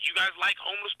 You guys like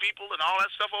homeless people and all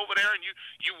that stuff over there, and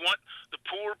you want the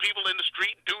poor people in the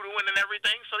street doo-dooing and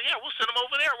everything. So yeah, we'll send them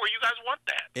over there where you guys want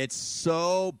that. It's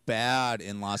so bad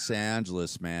in Los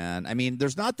Angeles, man. I mean,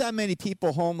 there's not that many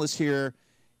people homeless here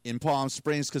in Palm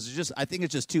Springs because I think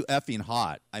it's just too effing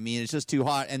hot. I mean, it's just too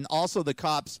hot. And also the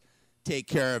cops take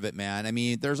care of it, man. I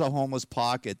mean, there's a homeless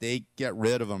pocket. They get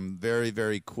rid of them very,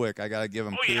 very quick. I got to give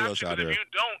them kudos out here. If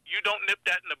you don't nip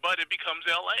that in the bud, it becomes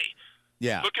L.A.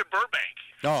 Yeah. Look at Burbank.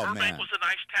 Oh, Burbank man. was a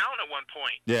nice town at one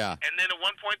point. Yeah. And then at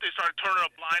one point they started turning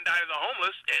a blind eye to the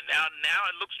homeless, and now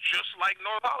it looks just like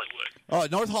North Hollywood. Oh,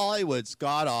 North Hollywood's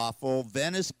god-awful.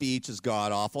 Venice Beach is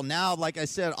god-awful. Now, like I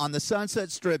said, on the Sunset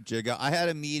Strip, Jigga, I had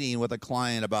a meeting with a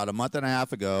client about a month and a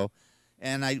half ago,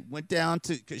 and I went down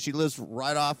to – because she lives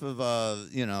right off of,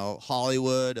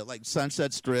 Hollywood, like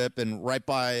Sunset Strip, and right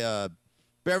by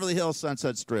Beverly Hills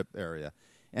Sunset Strip area.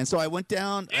 And so I went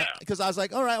down because I was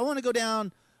like, all right, I want to go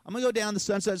down. I'm going to go down the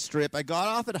Sunset Strip. I got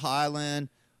off at Highland,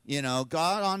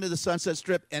 got onto the Sunset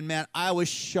Strip, and, man, I was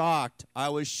shocked.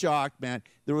 Man.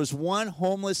 There was one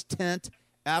homeless tent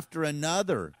after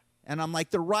another. And I'm like,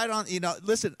 they're right on,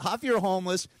 listen, if you're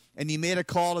homeless and you made a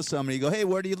call to somebody, you go, hey,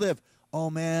 where do you live? Oh,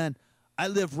 man, I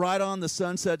live right on the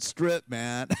Sunset Strip,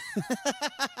 man.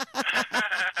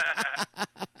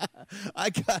 I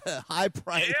got a high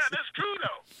price. Yeah, that's true, though.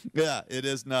 Yeah, it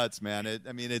is nuts, man.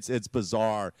 It's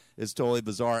bizarre. It's totally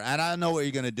bizarre. And I don't know what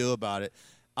you're going to do about it.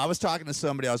 I was talking to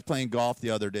somebody. I was playing golf the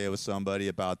other day with somebody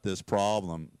about this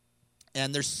problem.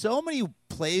 And there's so many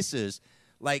places.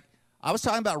 Like, I was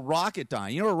talking about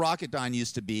Rocketdyne. You know where Rocketdyne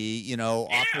used to be,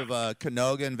 off of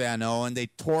Canoga and Van Owen. They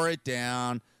tore it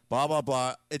down, blah, blah,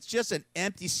 blah. It's just an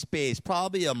empty space,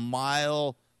 probably a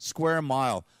square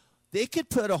mile. They could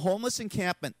put a homeless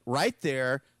encampment right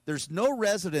there. There's no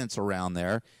residents around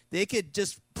there. They could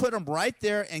just put them right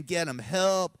there and get them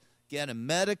help, get them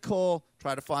medical,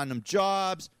 try to find them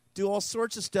jobs, do all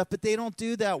sorts of stuff, but they don't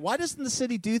do that. Why doesn't the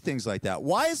city do things like that?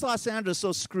 Why is Los Angeles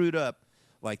so screwed up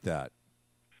like that?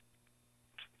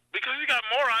 Because you got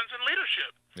morons in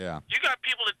leadership. Yeah. You got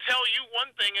people that tell you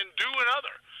one thing and do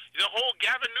another. The whole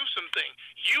Gavin Newsom thing.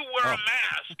 You wear a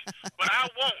mask, but I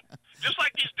won't. Just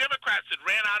like these Democrats that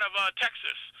ran out of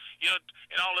Texas,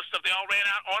 and all this stuff. They all ran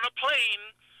out on a plane,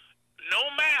 no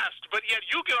mask, but yet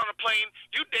you get on a plane,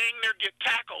 you dang near get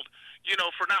tackled,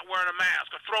 for not wearing a mask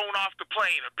or thrown off the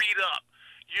plane or beat up,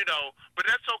 but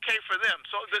that's okay for them.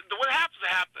 So what has to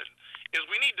happen is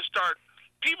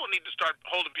people need to start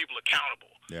holding people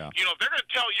accountable. Yeah. If they're going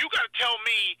to tell you, got to tell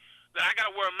me that I got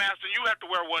to wear a mask, then you have to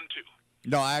wear one too.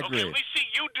 No, I agree. Okay, let me see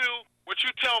you do what you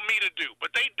tell me to do,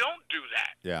 but they don't do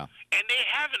that. Yeah. And they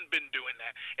haven't been doing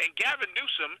that. And Gavin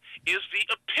Newsom is the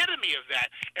epitome of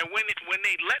that. And when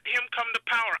they let him come to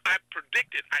power, I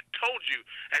predicted, I told you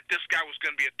that this guy was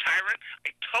going to be a tyrant.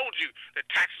 I told you that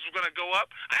taxes were going to go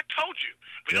up. I told you.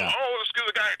 But let's give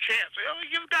the guy a chance.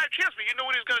 Give the guy a chance, but you know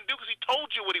what he was going to do because he told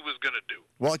you what he was going to do.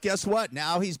 Well, guess what?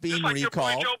 Now he's being recalled. Just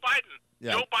like your boy Joe Biden.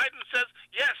 Yeah. Joe Biden says,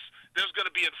 yes, there's going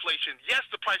to be inflation. Yes,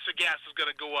 the price of gas is going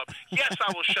to go up. Yes,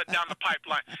 I will shut down the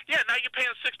pipeline. Yeah, now you're paying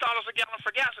 $6 a gallon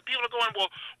for gas, and people are going, well,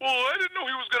 I didn't know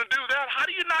he was going to do that. How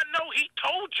do you not know? He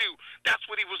told you that's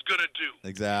what he was going to do.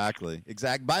 Exactly.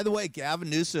 By the way, Gavin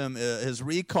Newsom, his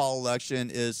recall election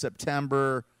is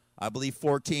September, I believe,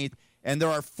 14th, and there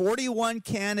are 41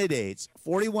 candidates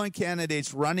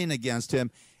running against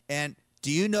him. And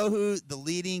do you know who the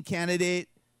leading candidate?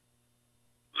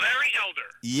 Larry Elder.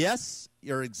 Yes,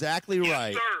 you're exactly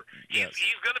right. Sir.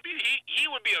 He's going to be. He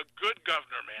would be a good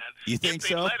governor, man. You think if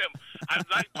they so? Let him.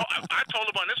 I told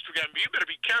him on Instagram, you better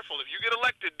be careful. If you get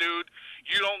elected, dude,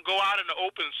 you don't go out in the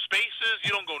open spaces.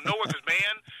 You don't go nowhere because,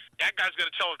 man, that guy's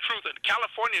going to tell the truth. And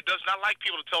California does not like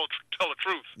people to tell the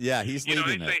truth. Yeah, he's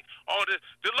leading they say, oh,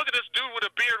 look at this dude with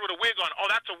a beard with a wig on. Oh,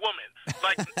 that's a woman.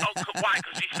 Like, why?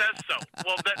 Because he says so.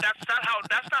 Well, that's not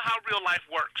how real life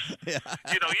works. Yeah.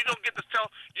 You don't get to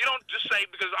tell. You don't just say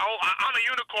because I'm a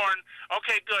unicorn.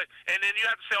 Okay, good. And then you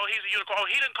have to say, oh, he's a unicorn. Oh,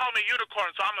 he didn't call me a unicorn,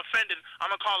 so I'm offended.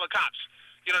 I'm gonna call the cops.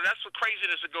 That's the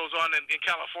craziness that goes on in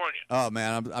California. Oh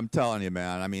man, I'm telling you,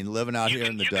 man. I mean, living out here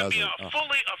in the desert. You can be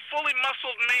a fully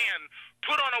muscled man,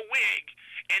 put on a wig,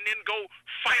 and then go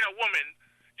fight a woman.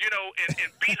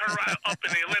 And beat her up in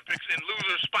the Olympics and lose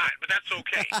her spot, but that's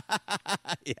okay.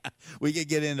 Yeah, we could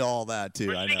get into all that too.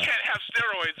 But I she know. can't have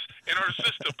steroids in her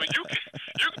system, but you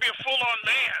can be a full-on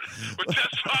man with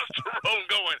testosterone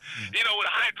going, with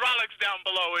hydraulics down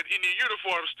below it in your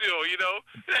uniform still,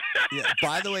 Yeah.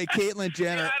 By the way, Caitlyn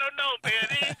Jenner. I don't know,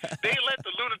 man. They let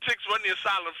the lunatics run the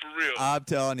asylum for real. I'm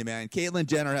telling you, man. Caitlyn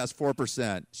Jenner has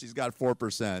 4%. She's got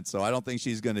 4%, so I don't think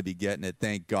she's going to be getting it.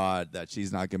 Thank God that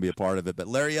she's not going to be a part of it. But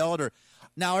Larry Elder,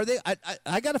 now are they?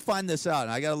 I got to find this out,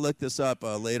 and I got to look this up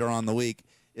later on the week.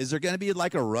 Is there going to be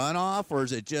like a runoff, or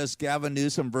is it just Gavin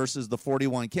Newsom versus the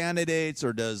 41 candidates,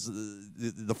 or does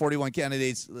the 41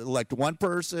 candidates elect one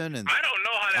person? And I don't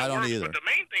know how that works, either. But the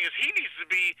main thing is he needs to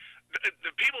be.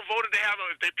 The people voted to have him.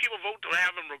 If the people vote to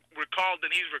have him recalled,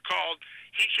 then he's recalled.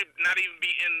 He should not even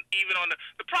be even on the.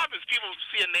 The problem is people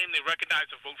see a name they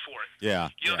recognize and vote for it. Yeah.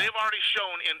 They've already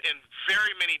shown in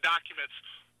very many documents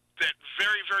that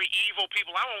very, very evil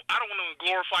people. I don't want to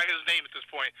glorify his name at this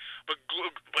point, but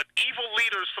evil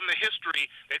leaders from the history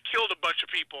that killed a bunch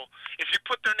of people. If you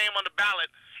put their name on the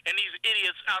ballot, and these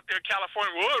idiots out there in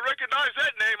California, well, I recognize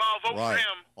that name. I'll vote for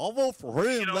him. I'll vote for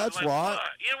him. That's right.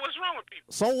 What's wrong with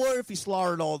people? So what if he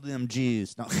slaughtered all them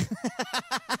Jews? No.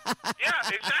 Yeah,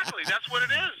 exactly. That's what it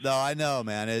is. No, I know,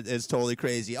 man. It's totally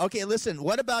crazy. Okay, listen.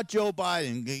 What about Joe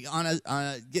Biden?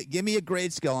 Give me a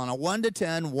grade scale on a 1 to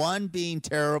 10. 1 being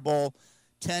terrible,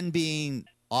 10 being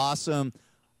awesome.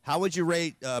 How would you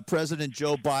rate President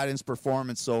Joe Biden's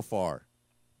performance so far?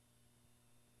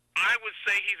 I would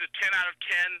say he's a 10 out of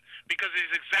 10 because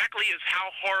he's exactly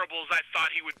how horrible as I thought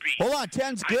he would be. Hold on,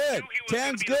 10's good.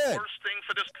 10's good. The worst thing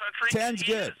for this country. 10's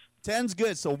good. 10's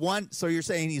good. So 1. So you're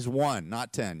saying he's 1,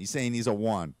 not 10. You're saying he's a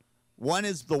 1. 1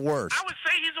 is the worst. I would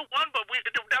say he's a 1, but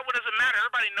that doesn't matter.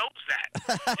 Everybody knows that.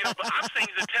 But I'm saying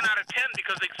he's a 10 out of 10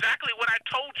 because exactly what I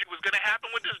told you was going to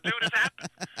happen with this dude has happened.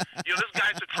 This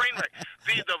guy's a train wreck.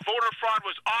 The voter fraud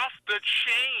was off the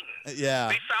chain.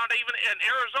 Yeah. They found even in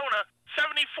Arizona,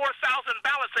 74,000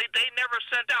 ballots they never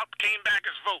sent out came back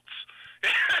as votes.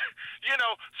 74,000.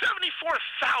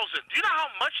 Do you know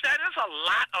how much that is? A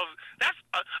lot of that's.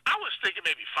 I was thinking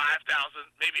maybe 5,000,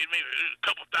 maybe a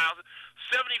couple thousand.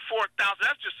 74,000.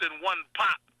 That's just in one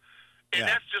pop. And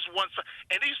that's just one.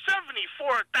 And these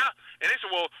 74,000. And they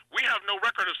said, well, we have no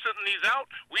record of sending these out.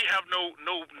 We have no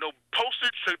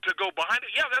postage to go behind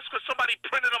it. Yeah, that's because somebody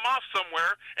printed them off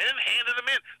somewhere and then handed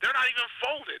them in. They're not even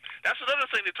folded. That's another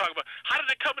thing they talk about. How did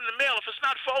it come in the mail if it's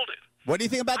not folded? What do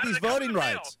you think about these voting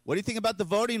rights? What do you think about the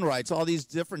voting rights? All these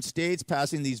different states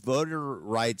passing these voter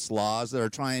rights laws that are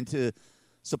trying to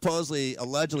supposedly,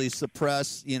 allegedly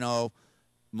suppress,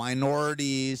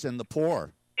 minorities and the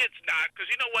poor. It's not, because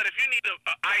you know what? If you need an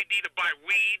ID to buy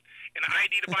weed and an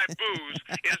ID to buy booze,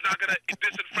 it's not going to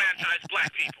disenfranchise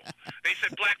black people. They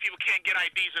said black people can't get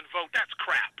IDs and vote. That's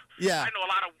crap. Yeah. I know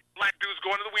a lot of black dudes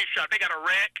going to the weed shop. They got a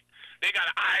rec. They got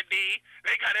an ID.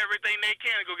 They got everything they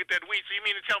can to go get that weed. So you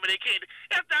mean to tell me they can't?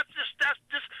 That's just.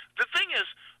 The thing is,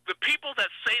 the people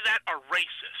that say that are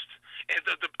racist. And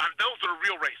those are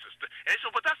real racists. And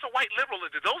so, but that's the white liberal.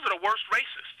 Those are the worst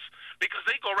racists. Because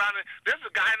they go around and there's a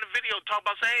guy in the video talking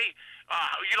about, say, hey,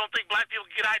 you don't think black people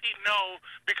get ID? No,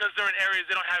 because they're in areas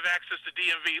they don't have access to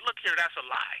DMV. Look here, that's a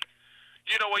lie.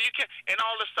 You can't, and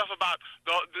all this stuff about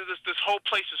this whole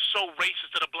place is so racist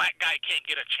that a black guy can't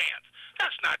get a chance.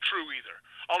 That's not true either.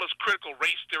 All this critical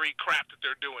race theory crap that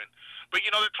they're doing. But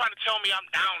they're trying to tell me I'm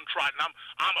downtrodden,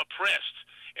 I'm oppressed,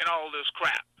 and all this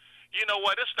crap. You know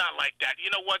what? It's not like that. You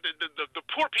know what? The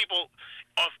poor people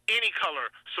of any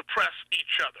color suppress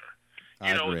each other.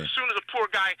 I agree. As soon as a poor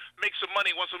guy makes some money,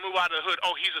 wants to move out of the hood,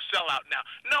 oh, he's a sellout now.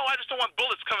 No, I just don't want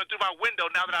bullets coming through my window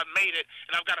now that I've made it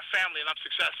and I've got a family and I'm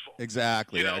successful.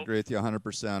 Exactly. I agree with you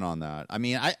 100% on that. I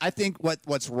mean, I think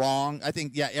what's wrong, I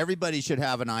think, everybody should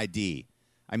have an ID.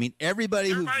 I mean, everybody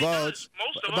who votes.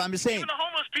 Most of them. I'm just saying, even the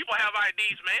homeless people have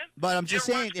IDs, man. But I'm just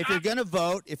saying, if you're gonna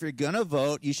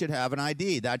vote, you should have an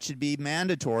ID. That should be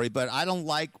mandatory. But I don't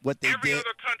like what they Every did.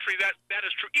 other country that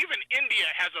is true. Even India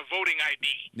has a voting ID.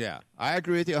 Yeah, I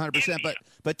agree with you 100%.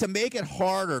 But to make it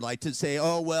harder, like to say,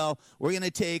 oh well, we're going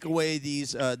to take away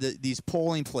these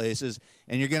polling places,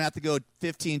 and you're going to have to go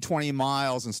 15, 20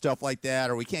 miles and stuff like that,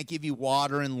 or we can't give you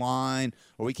water in line,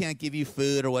 or we can't give you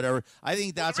food or whatever. I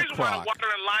think that's a The reason why crock. the water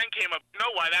in line came up, you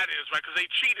know why that is, right? Because they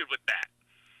cheated with that.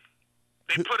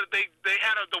 They put it. They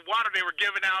had the water they were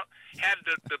giving out had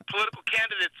the political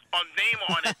candidates' name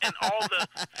on it and all the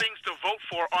things to vote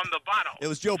for on the bottle.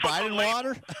 It was Joe Biden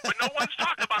water. But no one's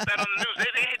talking about that on the news.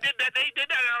 They did that. They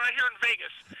did that right here in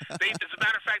Vegas. As a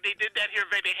matter of fact, they did that here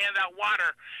in Vegas. They handed out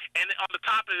water, and on the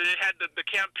top of it, it had the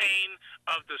campaign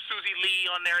of the Susie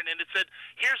Lee on there, and then it said,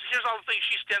 "Here's all the things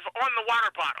she stands for" on the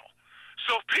water bottle.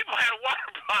 So people had a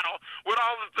water bottle with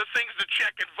all of the things to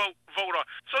check and vote on.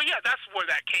 So, yeah, that's where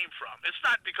that came from. It's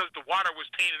not because the water was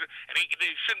tainted and they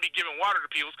shouldn't be giving water to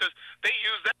people because they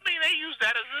use that. I mean, they use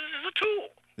that as a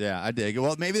tool. Yeah, I dig it.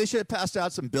 Well, maybe they should have passed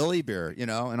out some Billy beer,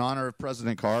 in honor of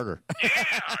President Carter. Yeah,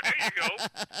 there you go.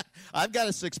 I've got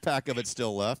a 6-pack of it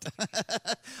still left.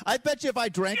 I bet you if I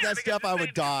drank that stuff, I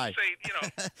would die.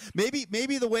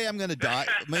 Maybe the way I'm going to die,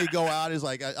 maybe go out is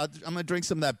like I'm going to drink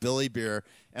some of that Billy beer.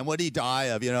 And what did he die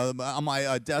of? On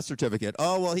my death certificate.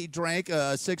 Oh, well, he drank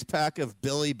a 6-pack of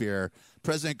Billy beer,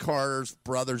 President Carter's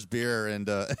brother's beer, and.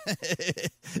 Yeah,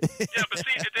 but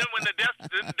see, then when the death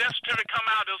certificate come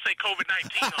out, they'll say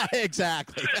COVID-19 on it.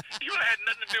 Exactly. You had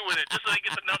nothing to do with it, just so they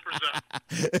get the numbers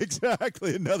up.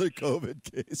 Exactly, another COVID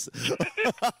case.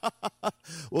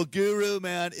 Well, Guru,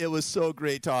 man, it was so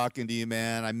great talking to you,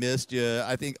 man. I missed you.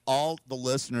 I think all the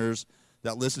listeners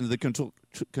that listen to the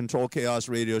Control Chaos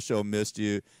radio show missed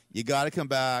you. You got to come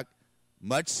back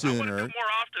much sooner. I want to do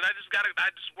more often. I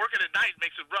just working at night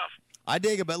makes it rough. I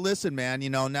dig it, but listen, man,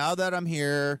 now that I'm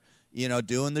here,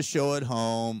 doing the show at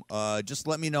home, just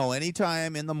let me know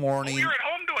anytime in the morning. Oh, you're at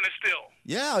home doing it still?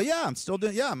 Yeah, I'm still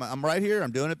doing. Yeah, I'm right here.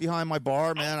 I'm doing it behind my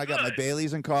bar, man. I got my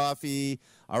Baileys and coffee.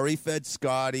 I already fed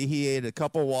Scotty. He ate a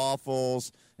couple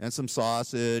waffles and some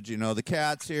sausage. The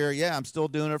cat's here. Yeah, I'm still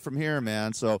doing it from here,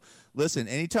 man. So listen,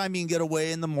 anytime you can get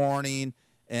away in the morning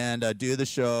and do the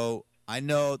show. I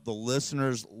know the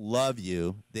listeners love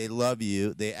you. They love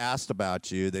you. They asked about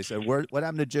you. They said, what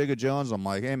happened to Jigga Jones? I'm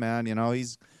like, hey, man,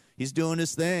 he's doing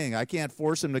his thing. I can't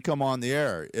force him to come on the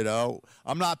air.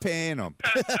 I'm not paying him.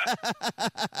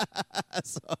 Oh,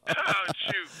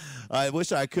 shoot. I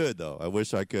wish I could, though. I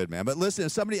wish I could, man. But listen,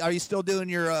 are you still doing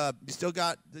your, you still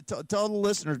got, tell the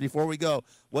listeners before we go,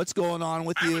 what's going on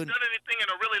with you? I haven't done anything in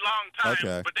a really long time,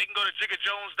 Okay. But they can go to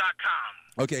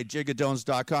jiggajones.com. Okay,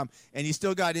 jiggajones.com. And you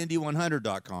still got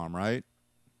Indy100.com, right?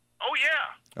 Oh,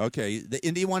 yeah. Okay, the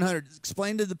Indy 100.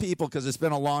 Explain to the people, because it's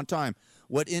been a long time,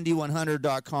 what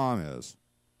Indy100.com is.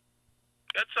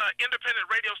 That's an independent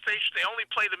radio station. They only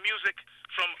play the music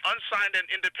from unsigned and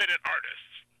independent artists.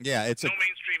 Yeah, it's no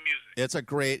mainstream music.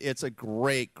 It's a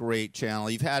great channel.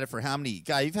 You've had it for how many?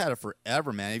 God, you've had it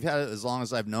forever, man. You've had it as long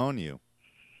as I've known you.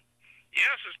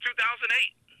 Yes, it's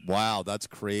 2008. Wow, that's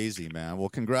crazy, man. Well,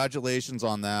 congratulations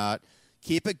on that.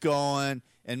 Keep it going.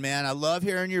 And, man, I love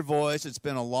hearing your voice. It's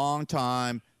been a long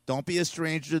time. Don't be a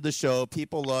stranger to the show.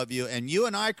 People love you. And you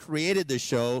and I created the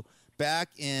show back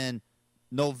in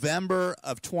November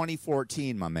of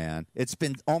 2014, my man. It's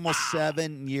been almost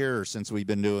 7 years since we've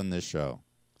been doing this show.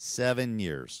 7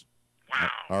 years. Wow.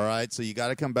 All right, so you got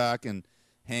to come back and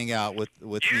hang out with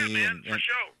me. Man, for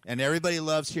sure. And everybody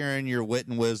loves hearing your wit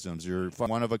and wisdoms. You're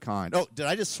one of a kind. Oh, did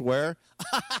I just swear?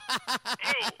 Sorry about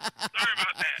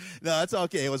that. No, that's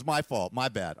okay. It was my fault. My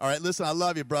bad. All right, listen, I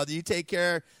love you, brother. You take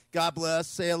care. God bless.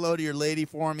 Say hello to your lady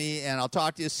for me, and I'll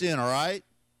talk to you soon, all right?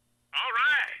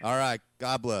 All right.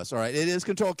 God bless. All right. It is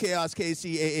Control Chaos,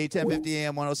 KCAA, 1050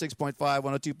 AM, 106.5,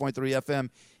 102.3 FM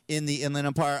in the Inland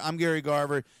Empire. I'm Gary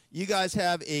Garver. You guys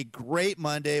have a great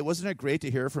Monday. Wasn't it great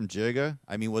to hear from Jigga?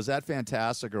 I mean, was that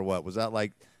fantastic or what? Was that,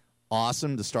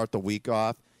 awesome to start the week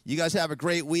off? You guys have a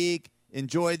great week.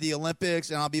 Enjoy the Olympics,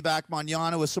 and I'll be back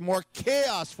mañana with some more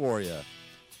chaos for you.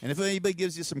 And if anybody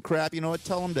gives you some crap, you know what?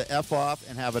 Tell them to F off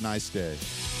and have a nice day.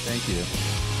 Thank you.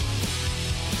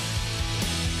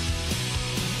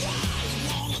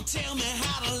 Tell me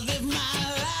how to live